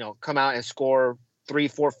 come out and score 3,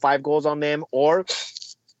 4, 5 goals on them or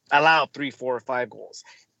allow 3, 4, or 5 goals.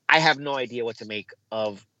 I have no idea what to make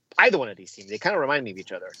of either one of these teams. They kind of remind me of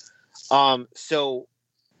each other. But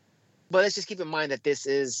let's just keep in mind that this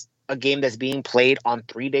is a game that's being played on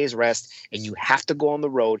 3 days rest, and you have to go on the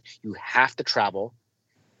road. You have to travel.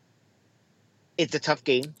 It's a tough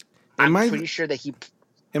game. I'm pretty sure that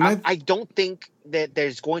I don't think that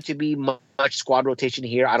there's going to be much squad rotation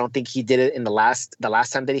here. I don't think he did it in the last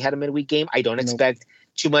time that he had a midweek game. I don't expect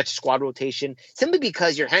too much squad rotation simply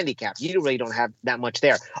because you're handicapped. You really don't have that much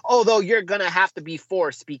there. Although you're going to have to be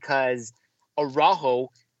forced because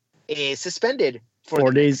Araujo is suspended for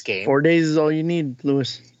 4 days. Game. 4 days is all you need,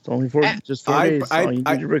 Lewis. It's only 4 days. All you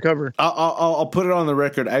need to recover. I'll put it on the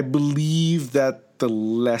record. I believe that the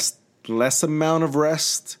less amount of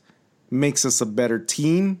rest makes us a better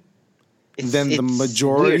team than the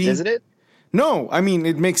majority. Weird, isn't it? No, I mean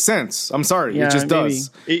it makes sense. I'm sorry, it just does.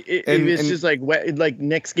 It's just like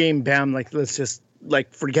next game, bam. Let's just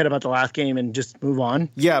forget about the last game and just move on.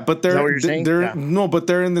 Yeah, but they're but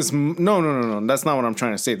they're in this. No. That's not what I'm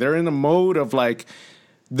trying to say. They're in a mode of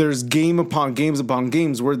there's game upon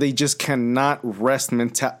games where they just cannot rest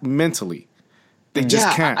mentally. They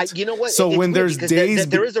just can't. You know what? So when there's days,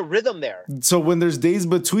 there is a rhythm there. So when there's days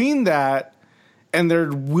between that, and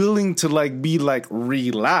they're willing to be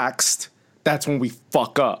relaxed, that's when we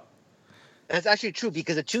fuck up. That's actually true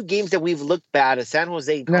because the 2 games that we've looked at, San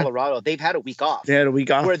Jose and Colorado, they've had a week off. They had a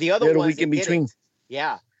week off. Where the other ones, a week in between.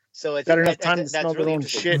 Yeah. So it's got enough time to smell their own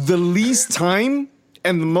shit. The least time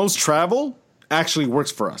and the most travel actually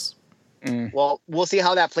works for us. Well, we'll see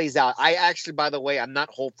how that plays out. I actually, by the way, I'm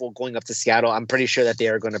not hopeful going up to Seattle. I'm pretty sure that they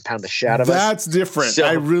are going to pound the shit out of us. That's different. So,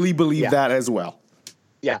 I really believe that as well.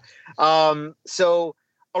 Yeah. So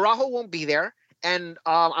Araujo won't be there. And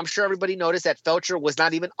I'm sure everybody noticed that Felcher was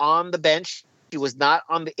not even on the bench. He was not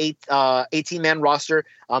on the 18-man roster.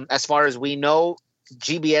 As far as we know,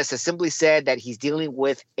 GBS has simply said that he's dealing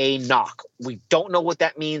with a knock. We don't know what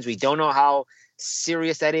that means. We don't know how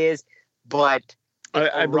serious that is. But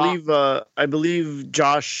I believe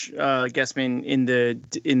Josh Guessman in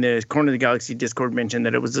the Corner of the Galaxy Discord mentioned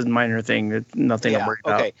that it was a minor thing, that nothing to worry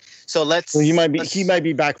about. Okay, so he might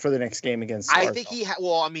be back for the next game against. I think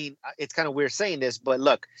well, I mean, it's kind of weird saying this, but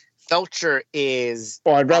look, Felcher is.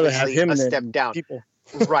 Well, I'd rather have him a than step down. People.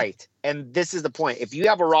 Right, and this is the point. If you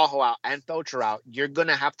have Araujo out and Felcher out, you're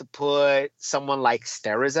gonna have to put someone like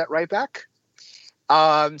Steres at right back.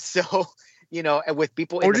 So. And with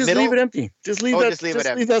people in the middle, leave it empty. Just leave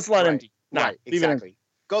that slot empty. Right, exactly.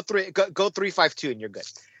 Go 3-5-2, and you're good.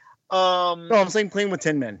 No, I'm saying playing with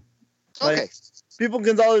 10 men. Okay. People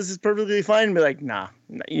Gonzalez is perfectly fine. And be like, nah,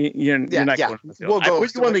 you're not going to the field.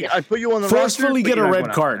 I put you on the forcefully get a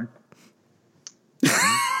red card,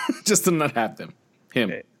 just to not have them. Him.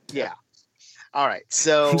 Okay. Yeah. All right.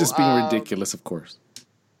 So I'm just being ridiculous, of course.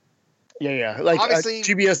 Yeah. Like obviously,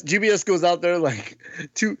 GBS goes out there like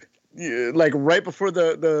right before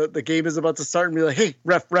the game is about to start and be like, hey,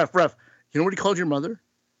 ref. You know what he called your mother?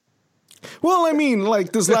 Well, I mean,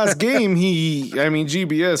 like this last game,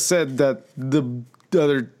 GBS said that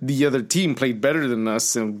the other team played better than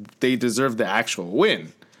us and they deserved the actual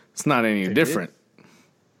win. It's not any different.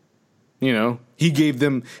 He gave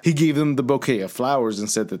them the bouquet of flowers and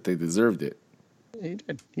said that they deserved it.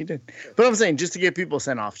 He did. But I'm saying just to get people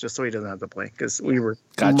sent off, just so he doesn't have to play, because we were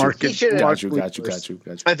got you.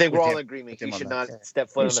 I think we're all in agreement. He should not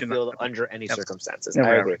step foot on the field under any circumstances.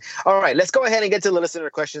 I agree. All right, let's go ahead and get to the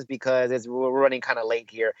listener questions because we're running kind of late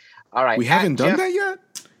here. All right, we haven't done that yet.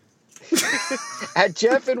 At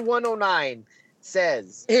Jeff in 109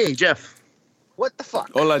 says, "Hey Jeff, what the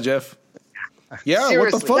fuck?" Hola Jeff. Yeah, seriously.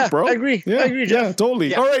 What the fuck, bro? I agree, Jeff. Yeah,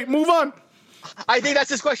 totally. Yeah. All right, move on. I think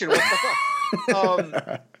that's his question. What the fuck?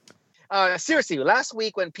 Seriously, last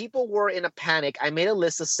week when people were in a panic, I made a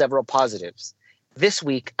list of several positives. This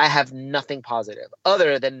week, I have nothing positive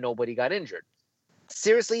other than nobody got injured.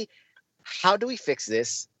 Seriously, how do we fix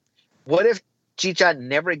this? What if Chicha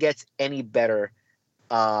never gets any better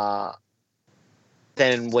than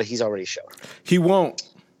what he's already shown? He won't.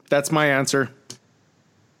 That's my answer.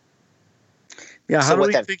 Yeah, how do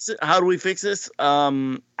we fix it? How do we fix this? I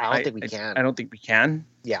don't think we can. I don't think we can.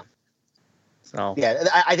 Yeah. So yeah,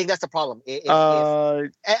 I think that's the problem. By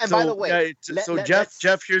the way,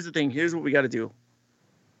 Jeff, here's the thing. Here's what we got to do.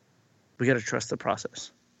 We got to trust the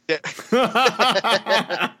process. Yeah.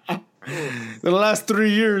 The last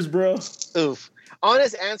 3 years, bro. Oof.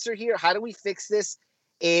 Honest answer here. How do we fix this?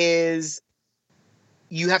 Is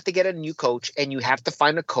you have to get a new coach, and you have to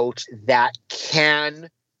find a coach that can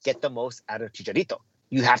get the most out of Chicharito.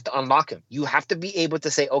 You have to unlock him. You have to be able to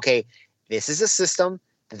say, okay, this is a system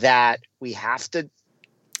that we have to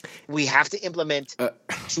implement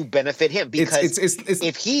to benefit him, because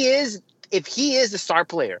if he is the star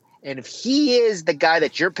player and if he is the guy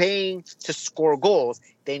that you're paying to score goals,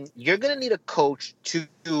 then you're going to need a coach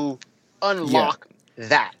to unlock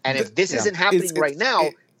that. And if this isn't happening right now,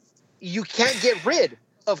 you can't get rid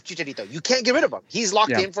of Chicharito. You can't get rid of him. He's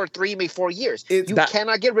locked in for 3, maybe 4 years.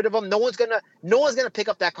 Cannot get rid of him. No one's gonna pick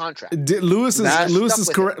up that contract. Lewis is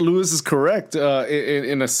correct. Lewis is correct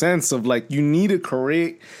in a sense of like you need to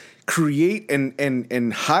create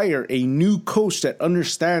and hire a new coach that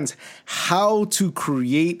understands how to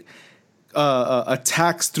create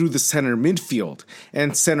attacks through the center midfield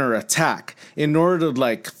and center attack in order to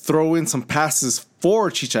like throw in some passes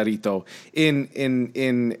for Chicharito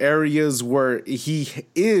in areas where he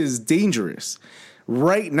is dangerous.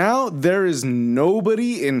 Right now, there is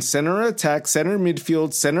nobody in center attack, center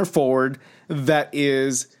midfield, center forward that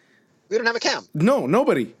is. We don't have a cam. No,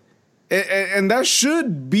 nobody. And that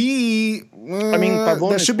should be.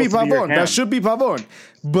 Pavon that should be Pavon. That should be Pavon.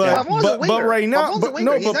 But right now, but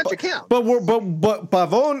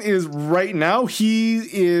Pavon is right now. He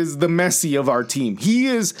is the Messi of our team.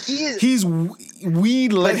 We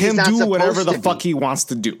let him do whatever the fuck he wants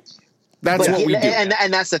to do. That's what we do.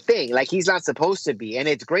 And that's the thing. Like, he's not supposed to be. And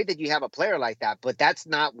it's great that you have a player like that, but that's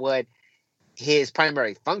not what his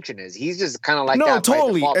primary function is. He's just kind of like that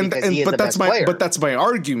totally. By default, But that's my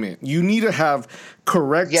argument. You need to have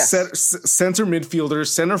correct center midfielders,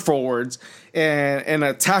 center forwards, and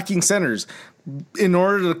attacking centers in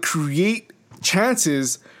order to create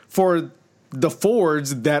chances for the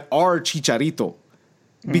forwards that are Chicharito.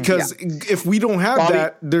 Because if we don't have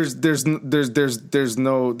that, there's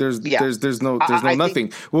no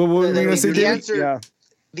nothing. Well, what were we gonna say, David?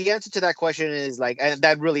 The answer to that question is like, and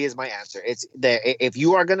that really is my answer. It's that if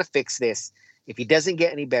you are going to fix this, if he doesn't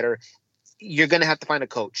get any better, you're going to have to find a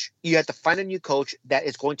coach. You have to find a new coach that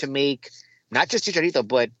is going to make not just Chicharito,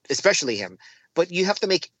 but especially him. But you have to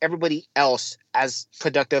make everybody else as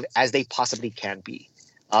productive as they possibly can be.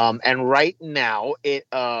 And right now, it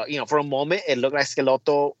for a moment, it looked like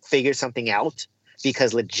Schelotto figured something out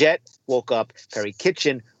because Legit woke up, Perry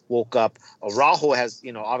Kitchen woke up, Araujo has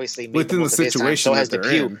obviously made within the situation. So has the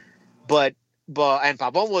Q, but and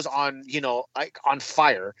Pavon was on on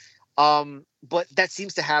fire. But that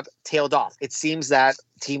seems to have tailed off. It seems that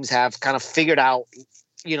teams have kind of figured out,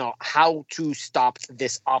 how to stop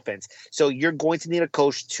this offense. So you're going to need a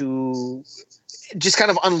coach to just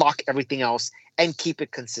kind of unlock everything else and keep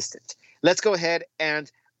it consistent. Let's go ahead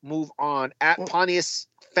and move on. At Pontius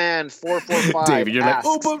Fan 445. David, you're asks,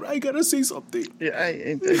 like, but I gotta say something. Yeah,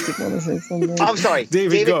 I just want to say something. I'm sorry,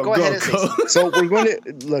 David. Go ahead and say something. So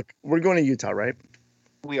we're going to Utah, right?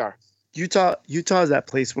 We are. Utah is that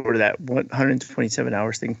place where that 127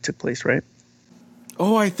 hours thing took place, right?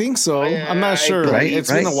 Oh, I think so. I'm not sure. Right? It's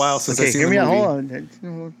been a while since I've seen the movie. Hold on.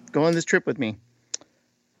 Go on this trip with me.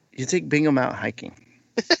 You take Bingham out hiking.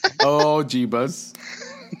 Oh, G-Buzz.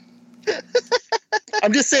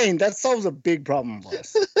 I'm just saying that solves a big problem for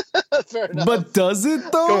us. Fair enough. But does it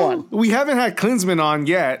though? Go on. We haven't had Klinsman on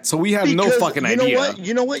yet, so we have no fucking idea.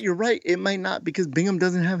 You know what? You're right. It might not because Bingham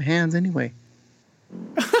doesn't have hands anyway.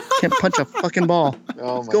 Can't punch a fucking ball.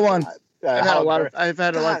 Oh my Go on. God. I've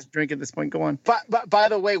had a lot to drink at this point. Go on. But by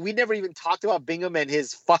the way, we never even talked about Bingham and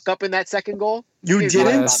his fuck up in that second goal. You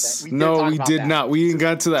didn't? No, we did not. We didn't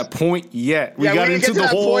got to that point yet. We got into the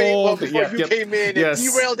whole. Before you came in and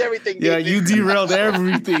derailed everything. Yeah, you derailed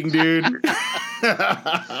everything, dude.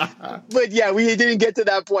 But yeah, we didn't get to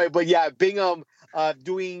that point. But yeah, Bingham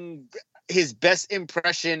doing his best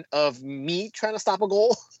impression of me trying to stop a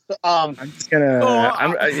goal. I'm just gonna.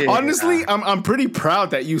 Honestly, I'm pretty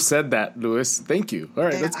proud that you said that, Lewis. Thank you. All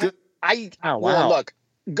right, that's good. Well, look,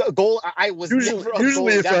 goal. I was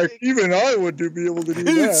usually it's like even I would be able to do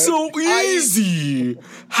that. It's so easy.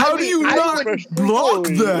 How do you not block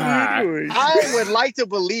that? I would like to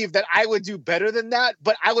believe that I would do better than that,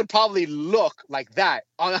 but I would probably look like that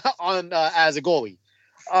on as a goalie.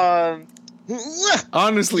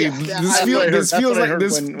 Honestly, this feels like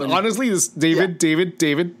this. Honestly, this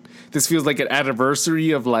David. This feels like an anniversary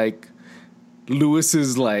of like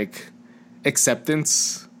Lewis's like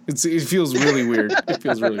acceptance. It feels really weird. It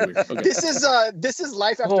feels really weird. Okay. This is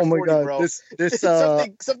life after 40, bro. This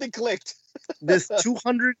something clicked. This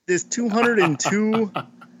 202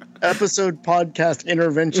 episode podcast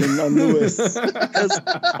intervention on Lewis has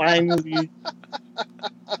finally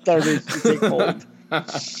started to take hold.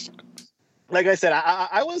 Like I said,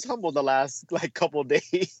 I was humbled the last couple of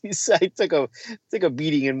days. I took a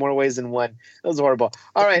beating in more ways than one. That was horrible.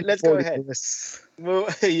 All right, let's go ahead.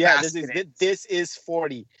 Yeah, this is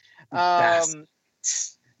 40. And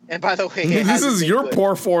by the way, this is your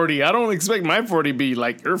poor 40. I don't expect my 40 to be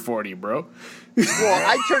like your 40, bro. Well,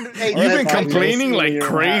 I turned. Hey, you've been complaining like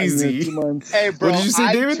crazy. Hey, bro, what did you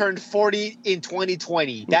say, David? I turned 40 in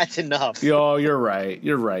 2020. That's enough. Yo, you're right.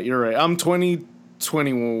 I'm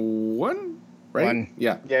 2021. Right?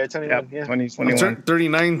 Yeah. Yeah, 21. Yeah. 2021. I'm turning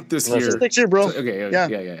 39 this year. Next year, bro. So, okay.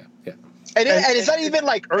 Yeah. And it's not even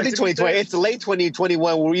like early 2020. It's late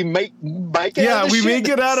 2021 where we make get out of we shit. may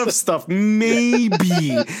get out of stuff.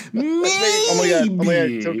 Maybe. Oh my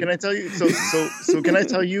god. So can I tell you? So can I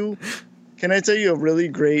tell you? Can I tell you a really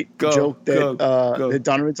great joke that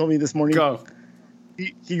Donovan told me this morning? Go.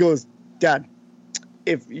 He goes, Dad,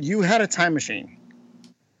 if you had a time machine,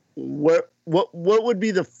 what would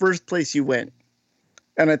be the first place you went?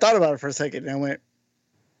 And I thought about it for a second, and I went,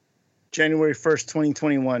 January 1st,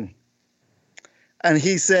 2021. And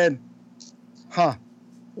he said,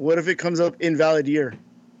 what if it comes up invalid year?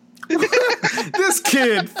 This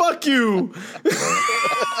kid, fuck you. Because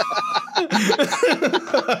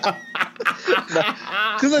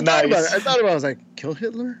I thought about it. I was like, kill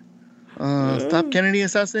Hitler? Stop Kennedy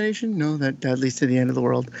assassination? No, that leads to the end of the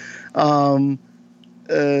world.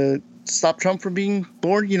 Stop Trump from being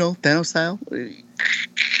born, Thanos style.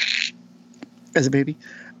 As a baby.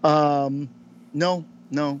 No.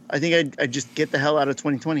 I think I just get the hell out of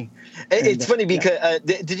 2020. It's funny because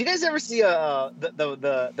did you guys ever see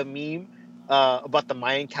the meme about the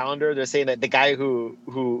Mayan calendar? They're saying that the guy who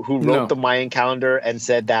wrote the Mayan calendar and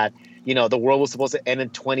said that the world was supposed to end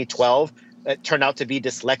in 2012. It turned out to be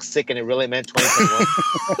dyslexic and it really meant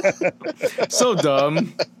 2021. So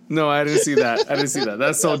dumb. No, I didn't see that.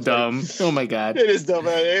 That's so dumb. Oh my god. It is dumb.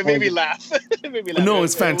 It made me laugh. No,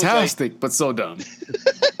 it's fantastic, but so dumb.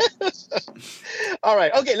 All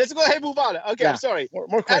right. Okay, let's go ahead and move on. Okay, I'm sorry.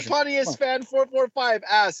 More questions. At Pontius Fan 445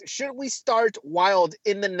 asks, should we start Wild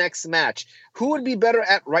in the next match? Who would be better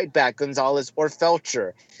at right back, Gonzalez or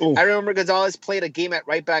Felcher? Ooh. I remember Gonzalez played a game at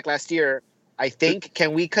right back last year. I think.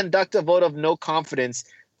 Can we conduct a vote of no confidence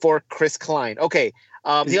for Chris Klein? Okay.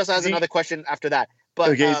 He also has another question after that.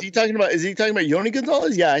 But okay, is he talking about Yoni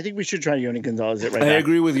Gonzalez? Yeah, I think we should try Yoni Gonzalez at right back. I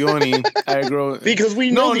agree with Yoni. I agree because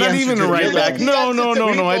we know not even a right back. No.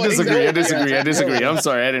 I disagree. I'm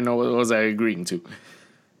sorry. I didn't know what was I agreeing to.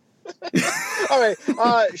 All right.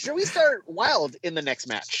 Should we start Wild in the next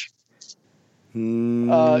match?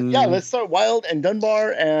 Yeah, let's start Wild and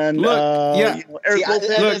Dunbar and look. Eric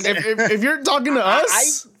Lopez. Look, if you're talking to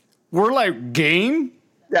us, we're like game.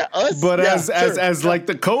 Yeah, us. But as like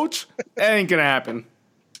the coach, that ain't gonna happen.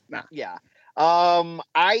 Nah. Yeah.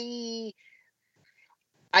 I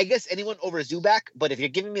guess anyone over Zubak, but if you're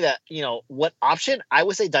giving me that, what option, I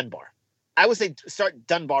would say Dunbar. I would say start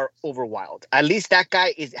Dunbar over Wild. At least that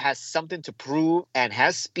guy has something to prove and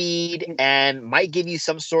has speed and might give you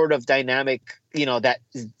some sort of dynamic, that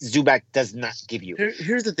Zubak does not give you.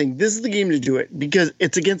 Here's the thing. This is the game to do it because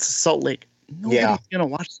it's against Salt Lake. Nobody's gonna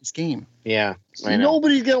watch this game. Yeah,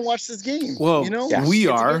 nobody's gonna watch this game. Well, we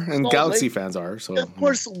are, and Galaxy fans are. So of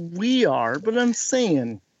course we are, but I'm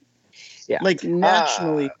saying, like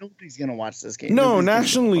nationally, nobody's gonna watch this game. No,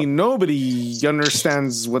 nationally, nobody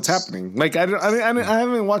understands what's happening. Like I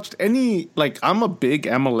haven't watched any. Like I'm a big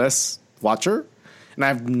MLS watcher, and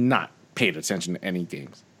I've not paid attention to any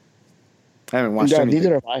games. I haven't watched anything.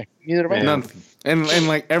 Neither have I. None. And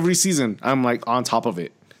like every season, I'm like on top of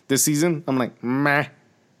it. This season, I'm like, meh.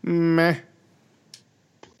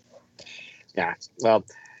 Yeah, well,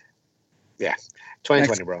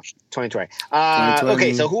 2020, bro. 2020.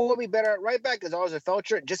 Okay, so who will be better at right back, Gonzalez or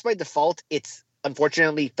Felcher? Just by default, it's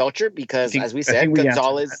unfortunately Felcher because, as we said,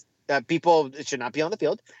 Gonzalez, people should not be on the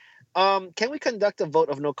field. Can we conduct a vote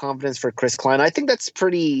of no confidence for Chris Klein? I think that's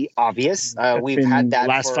pretty obvious. We've had that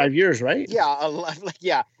last 5 years, right?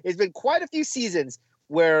 Yeah, it's been quite a few seasons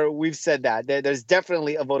where we've said that. There's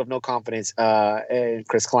definitely a vote of no confidence in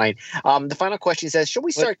Chris Klein. The final question says, should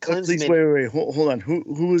we start Klinsmann? Wait. Hold on.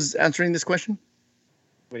 Who was answering this question?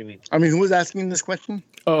 What do you mean? I mean, who was asking this question?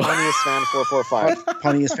 Pontius fan 445.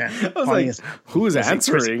 Pontius fan. Who's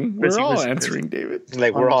answering? We're all answering, David.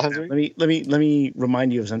 Like we're all answering. Let me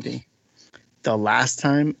remind you of something. The last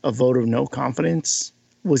time a vote of no confidence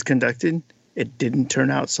was conducted, it didn't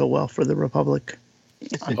turn out so well for the Republic.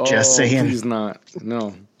 I'm just saying. He's not.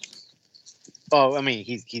 No. Oh, I mean,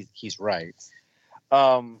 he's right.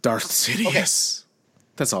 Darth Sidious. Okay.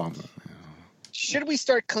 That's all. Should we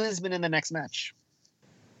start Klinsmann in the next match?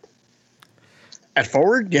 At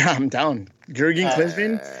forward? Yeah, I'm down. Jurgen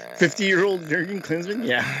Klinsmann? 50-year-old Jurgen Klinsmann?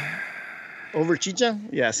 Yeah. Over Chicha?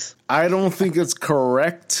 Yes. I don't think it's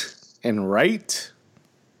correct and right,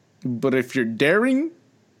 but if you're daring,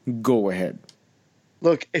 go ahead.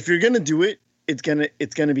 Look, if you're going to do it, it's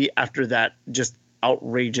gonna be after that just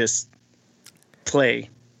outrageous play.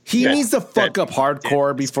 He needs to fuck up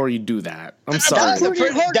hardcore before you do that. I'm sorry. That's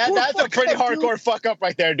a pretty hardcore fuck up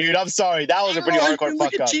right there, dude. I'm sorry. That was a pretty hardcore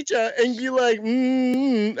fuck up. Look at Chicha and be like,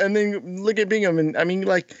 and then look at Bingham, and I mean,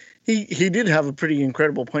 like he did have a pretty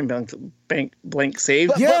incredible point blank save.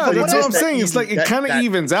 But that's what I'm saying. It's like it kind of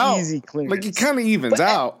evens out. Like it kind of evens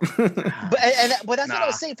out. But that's what I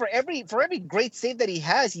was saying. For every great save that he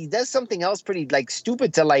has, he does something else pretty like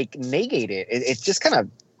stupid to like negate it. It's just kind of.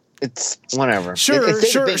 It's whatever.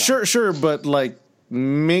 Sure. But like,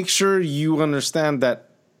 make sure you understand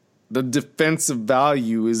that the defensive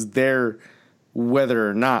value is there, whether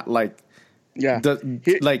or not. Like, here's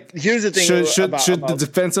the thing. Should the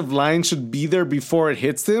defensive line should be there before it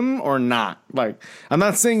hits him or not? Like, I'm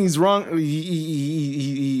not saying he's wrong.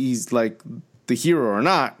 He's like the hero or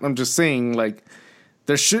not. I'm just saying like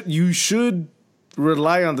you should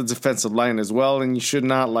rely on the defensive line as well, and you should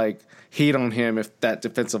not like hate on him if that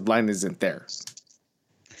defensive line isn't there.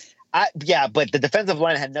 But the defensive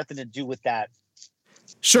line had nothing to do with that.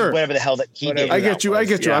 Sure. Whatever the hell that he did. I get you.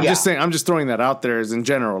 Yeah. I'm just saying, I'm just throwing that out there as in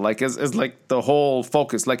general, like as like the whole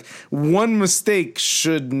focus. Like one mistake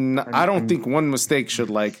should not, I don't think one mistake should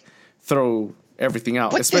like throw everything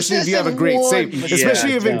out, especially if you have a great save.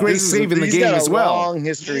 Especially if a great save in the game as well. Long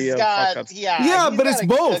history of fuck ups. But it's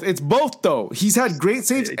both. It's both though. He's had great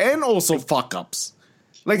saves and also fuck ups.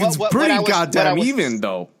 Like it's pretty goddamn even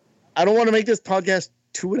though. I don't want to make this podcast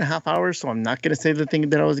 2.5 hours, so I'm not going to say the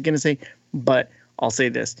thing that I was going to say. But I'll say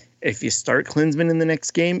this: if you start Klinsmann in the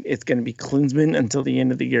next game, it's going to be Klinsmann until the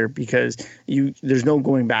end of the year because there's no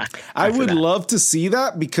going back. I would love to see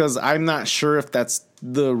that because I'm not sure if that's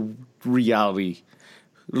the reality.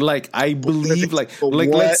 Like I believe, let's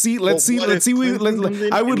see.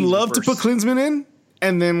 I would love to put Klinsmann in.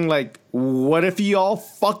 And then, like, what if he all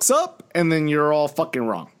fucks up and then you're all fucking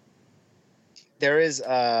wrong? There is,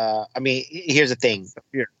 here's the thing.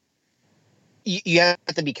 You have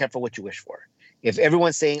to be careful what you wish for. If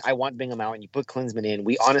everyone's saying I want Bingham out and you put Klinsmann in,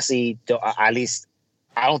 we honestly don't, at least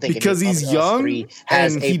I don't think because he's young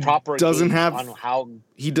has and a proper doesn't have on how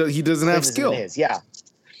he doesn't have skill. Yeah,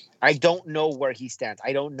 I don't know where he stands.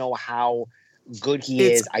 I don't know how good he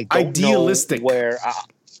is. I don't idealistic. know where.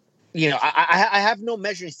 I have no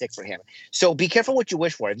measuring stick for him. So be careful what you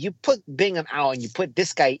wish for. If you put Bingham out and you put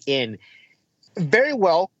this guy in, very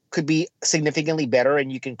well could be significantly better,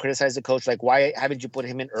 and you can criticize the coach like, why haven't you put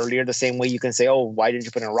him in earlier? The same way you can say, oh, why didn't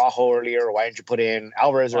you put in Araujo earlier, or why didn't you put in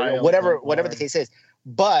Alvarez, or whatever the case is.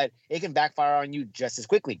 But it can backfire on you just as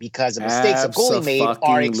quickly because the mistakes a goalie made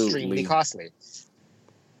are extremely costly.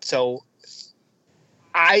 So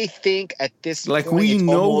I think at this point, we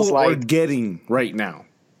know what we're getting right now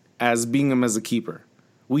as Bingham as a keeper.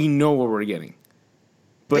 We know what we're getting.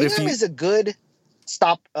 But Bingham is a good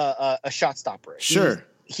a shot stopper. Sure.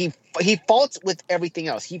 He faults with everything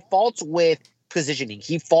else. He faults with positioning.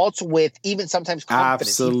 He faults with even sometimes confidence.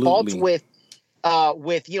 Absolutely. He faults with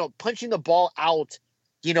punching the ball out,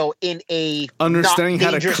 in a understanding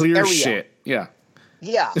how to clear area. shit. Yeah.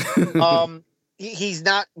 Yeah. He's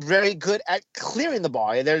not very good at clearing the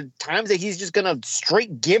ball. There are times that he's just gonna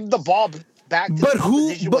straight give the ball back to the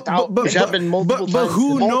opposition which happened multiple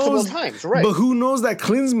times. Right. But who knows that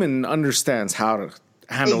Klinsmann understands how to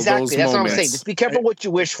handle those moments. That's what I'm saying. Just be careful what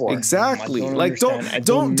you wish for. Exactly. I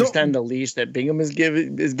don't understand the leash that Bingham is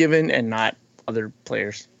given and not other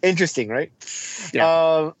players. Interesting, right?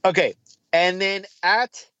 Yeah. Okay. And then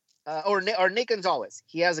Nate Gonzalez,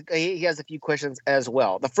 he has a few questions as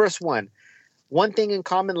well. The first one thing in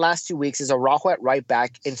common last 2 weeks is Araujo at right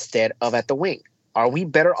back instead of at the wing. Are we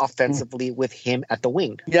better offensively with him at the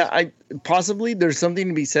wing? Yeah, possibly there's something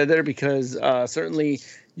to be said there because certainly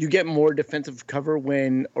you get more defensive cover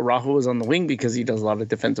when Araujo is on the wing because he does a lot of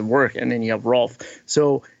defensive work, and then you have Rolf.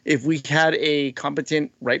 So if we had a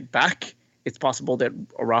competent right back, it's possible that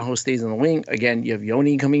Araujo stays on the wing. Again, you have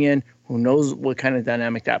Yoni coming in, who knows what kind of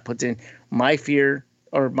dynamic that puts in. My fear,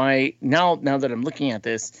 or now that I'm looking at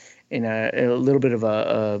this in a little bit of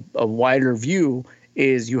a wider view,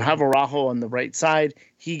 is you have Araujo on the right side.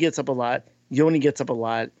 He gets up a lot. Yoni gets up a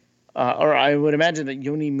lot. Or I would imagine that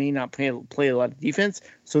Yoni may not play a lot of defense.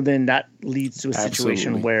 So then that leads to a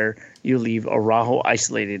situation where you leave Araujo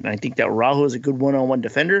isolated. And I think that Araujo is a good one-on-one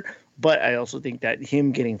defender. But I also think that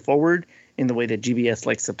him getting forward in the way that GBS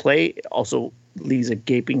likes to play also leaves a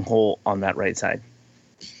gaping hole on that right side.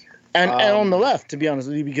 And on the left, to be honest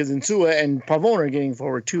with you, because Insua and Pavon are getting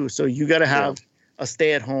forward too. So you got to have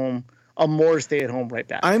a more stay-at-home right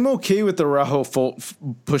back. I'm okay with Araujo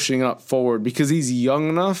pushing up forward because he's young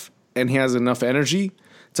enough and he has enough energy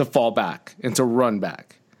to fall back and to run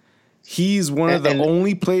back. He's one of the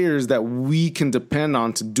only players that we can depend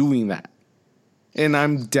on to doing that. And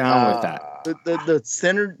I'm down with that. The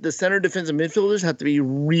center defensive midfielders have to be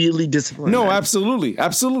really disciplined. No, absolutely.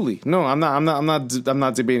 No, I'm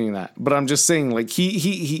not debating that. But I'm just saying, like,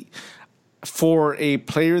 he for a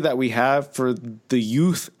player that we have for the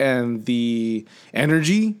youth and the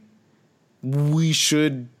energy, we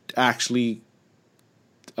should actually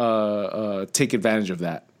take advantage of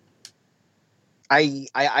that. I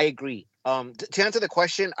agree. To answer the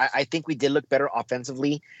question, I think we did look better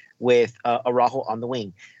offensively with Araujo on the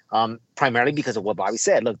wing, primarily because of what Bobby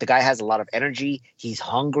said. Look, the guy has a lot of energy. He's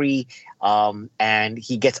hungry, and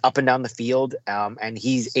he gets up and down the field, and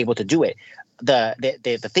he's able to do it.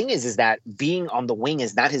 The thing is that being on the wing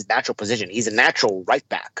is not his natural position. He's a natural right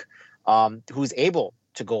back who's able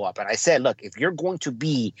to go up. And I said, look, if you're going to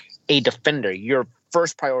be a defender, your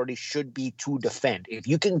first priority should be to defend. If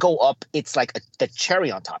you can go up, it's like the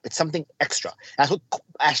cherry on top. It's something extra. That's what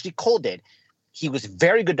Ashley Cole did. He was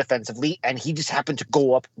very good defensively, and he just happened to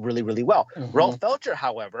go up really, really well. Mm-hmm. Rolf Felcher,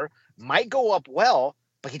 however, might go up well,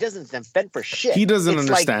 but he doesn't defend for shit. He doesn't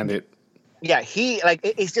understand it. Yeah,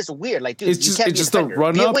 it's just weird. Like, dude, it's just a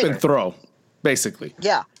run up and throw, basically.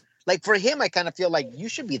 Yeah. Like, for him, I kind of feel like you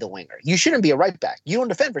should be the winger. You shouldn't be a right back. You don't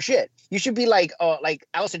defend for shit. You should be like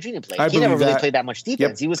Alessandrini played. He never really played that much defense.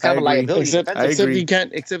 Yep, he was kind of a liability.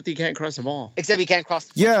 Except he can't cross the ball. Except he can't cross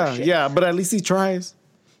the ball. Yeah, but at least he tries.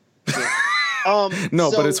 But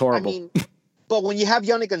it's horrible. I mean, but when you have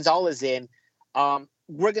Yoni Gonzalez in,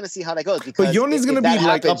 we're gonna see how that goes. Because but Yoni's gonna be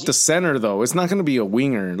like up the center, though. It's not gonna be a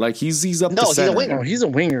winger. Like he's up the center. He's a winger. No, he's a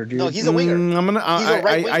winger, dude. No, he's a winger.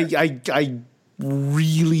 I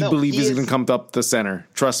really believe he's gonna come up the center.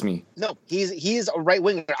 Trust me. No, he's a right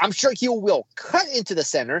winger. I'm sure he will cut into the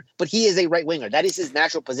center, but he is a right winger. That is his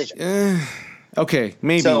natural position. Okay,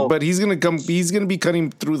 maybe, but he's gonna be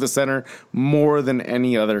cutting through the center more than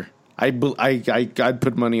any other. I'd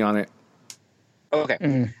put money on it.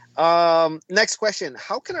 Okay. Next question.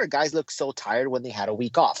 How can our guys look so tired when they had a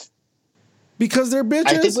week off? Because they're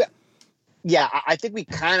bitches. I think we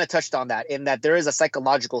kind of touched on that, in that there is a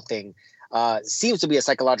psychological thing. Seems to be a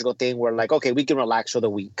psychological thing where, like, okay, we can relax for the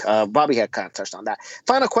week. Bobby had kind of touched on that.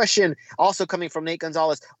 Final question, also coming from Nate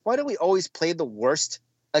Gonzalez. Why do we always play the worst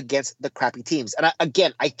against the crappy teams? And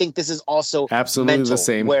I think this is also absolutely mental, the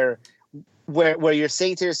same. Where you're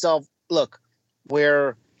saying to yourself, look,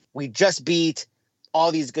 we just beat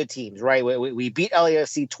all these good teams, right? We beat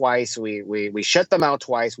LAFC twice. We shut them out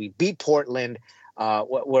twice. We beat Portland.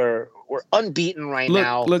 We're unbeaten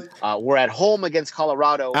now. Look, we're at home against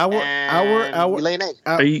Colorado. Are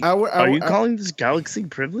you calling this Galaxy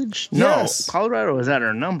privilege? Yes. No, Colorado is at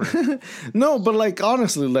our number. No, but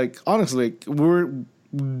honestly,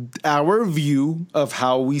 our view of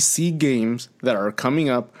how we see games that are coming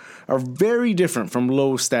up are very different from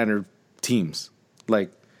low standard teams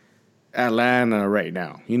like Atlanta right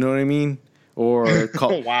now. You know what I mean? Or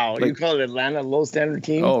wow, you call Atlanta a low standard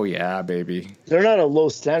team? Oh yeah, baby. They're not a low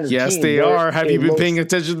standard team. Yes, they are. Have you been paying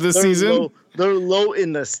attention to this season? They're low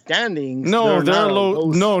in the standings. No, they're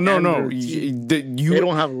low. No. They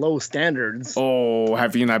don't have low standards. Oh,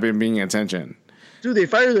 have you not been paying attention? Dude, they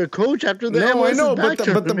fired their coach after the MLS. I know,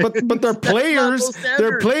 but they're players.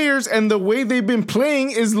 They're players, and the way they've been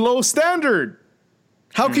playing is low standard.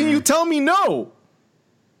 How can you tell me no?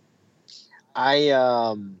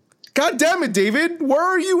 God damn it, David! Where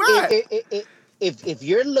are you at? If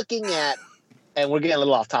you're looking at, and we're getting a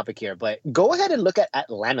little off topic here, but go ahead and look at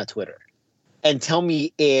Atlanta Twitter, and tell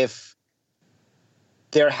me if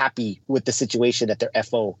they're happy with the situation at their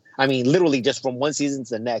FO. I mean, literally just from one season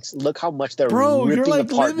to the next. Look how much they're you're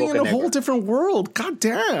like apart living in a whole different world. God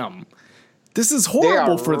damn, this is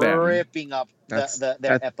horrible for them. Ripping up their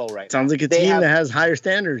FO right now. Sounds like a team that has higher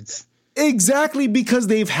standards. Exactly, because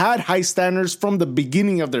they've had high standards from the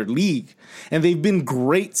beginning of their league, and they've been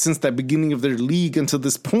great since the beginning of their league until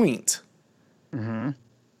this point. Mm-hmm.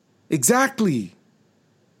 Exactly.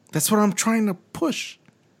 That's what I'm trying to push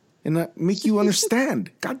and make you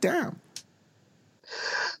understand. God damn.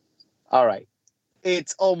 All right.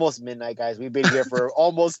 It's almost midnight, guys. We've been here for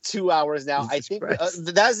almost 2 hours now. I think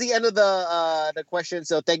that's the end of the question.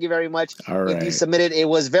 So thank you very much. All right. If you submitted, it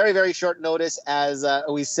was very, very short notice. As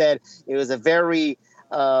we said, it was a very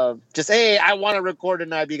just, hey, I want to record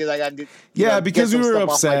tonight because I got to because we were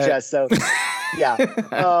upset. Chest, so yeah.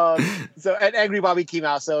 So and Angry Bobby came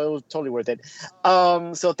out, so it was totally worth it.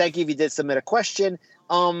 So thank you if you did submit a question.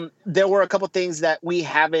 There were a couple things that we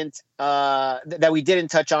haven't, that we didn't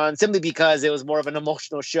touch on simply because it was more of an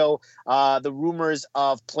emotional show. The rumors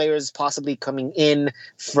of players possibly coming in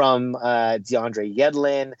from DeAndre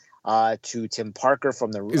Yedlin to Tim Parker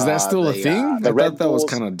from the. Is that still a thing? The Red thought that was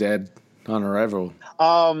kind of dead on arrival.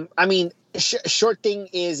 I mean, short thing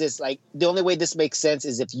is like the only way this makes sense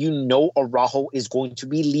is if you know Araujo is going to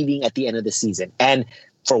be leaving at the end of the season. And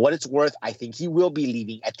for what it's worth, I think he will be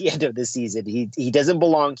leaving at the end of the season. He doesn't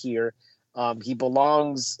belong here. He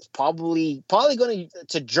belongs probably going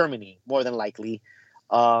to Germany more than likely.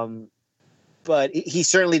 But he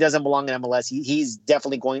certainly doesn't belong in MLS. He's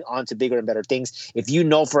definitely going on to bigger and better things. If you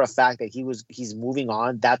know for a fact that he's moving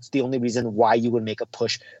on, that's the only reason why you would make a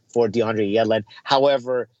push for DeAndre Yedlin.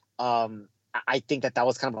 However, I think that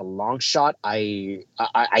was kind of a long shot. I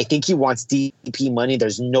think he wants DP money.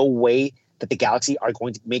 There's no way that the Galaxy are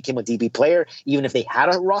going to make him a DP player, even if they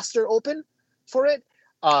had a roster open for it.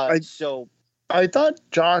 I thought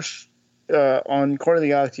Josh on Court of the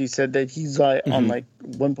Galaxy said that he's on like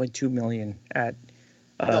 1.2 million at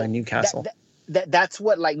Newcastle. That's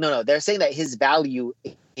what no. They're saying that his value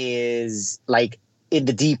is like in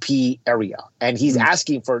the DP area, and he's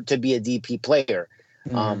asking to be a DP player.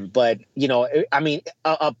 But I mean,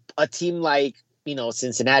 a team like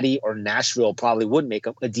Cincinnati or Nashville probably would make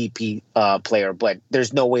a DP player, but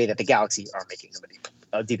there's no way that the Galaxy are making him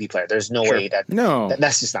a DP player. There's no way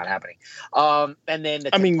that's just not happening. And then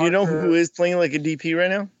you know who is playing like a DP right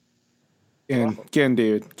now? Again,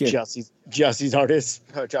 dude. Jesse's artist.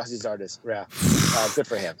 Oh, Jesse's artist. Yeah. Good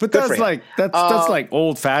for him. But that's like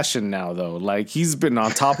old fashioned now, though. Like he's been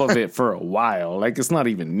on top of it for a while. Like it's not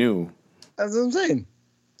even new. That's what I'm saying.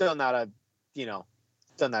 Still not a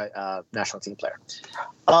national team player.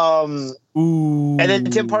 Ooh. And then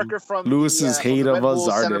Tim Parker from Lewis's hate of us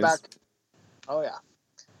artists. Oh yeah.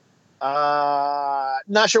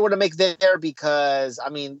 Not sure what to make there because I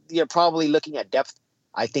mean you're probably looking at depth.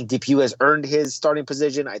 I think DPU has earned his starting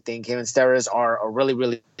position. I think him and Steres are a really,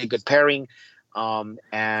 really good pairing. And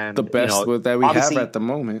the best that we have at the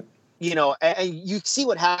moment. And you see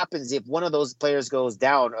what happens if one of those players goes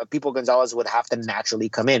down. Pipo Gonzalez would have to naturally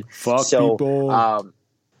come in. Fuck people.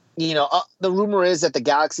 the rumor is that the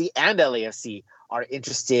Galaxy and LAFC are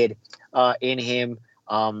interested in him.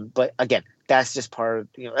 But again, that's just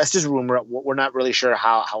that's just rumor. We're not really sure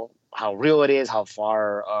how real it is, how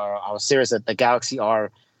far how serious that the Galaxy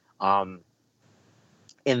are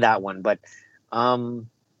in that one. But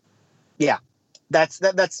yeah,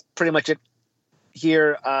 that's pretty much it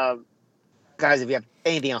here. Guys, if you have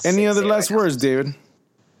anything else, any other last words, David?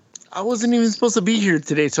 I wasn't even supposed to be here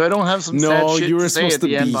today, so I don't have some sad shit you were to say supposed at to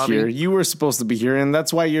the end, be Bobby. here. You were supposed to be here, and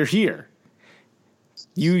that's why you're here.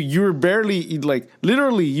 You were barely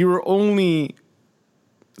literally you were only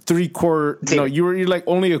 3/4. No, you're like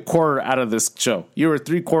only a quarter out of this show. You were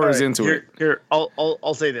 3/4 into it. Here,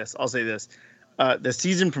 I'll say this. The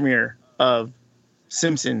season premiere of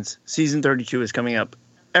Simpsons season 32 is coming up.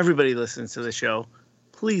 Everybody listens to the show.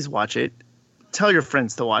 Please watch it. Tell your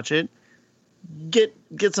friends to watch it. Get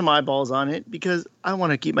some eyeballs on it because I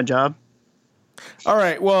want to keep my job. All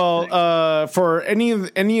right. Well, for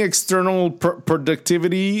any external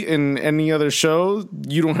productivity in any other show,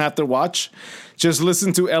 you don't have to watch. Just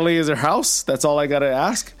listen to LA is Our House. That's all I got to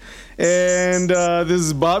ask. And this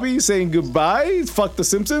is Bobby saying goodbye. Fuck the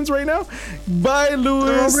Simpsons right now. Bye, Louis.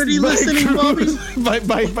 They're already listening, Bobby.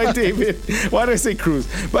 Bye, David. Why did I say Cruz?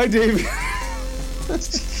 Bye, David.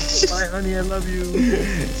 Bye, honey. I love you.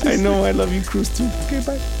 I know I love you, Cruz, too. Okay,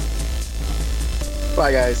 bye.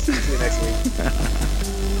 Bye, guys. See you next week.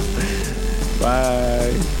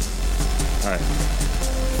 Bye. All right.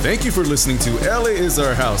 Thank you for listening to LA is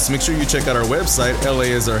Our House. Make sure you check out our website,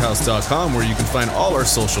 laisourhouse.com, where you can find all our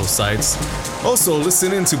social sites. Also,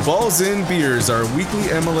 listen in to Balls in Beers, our weekly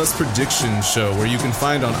MLS prediction show, where you can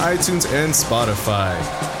find on iTunes and Spotify.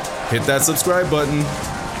 Hit that subscribe button.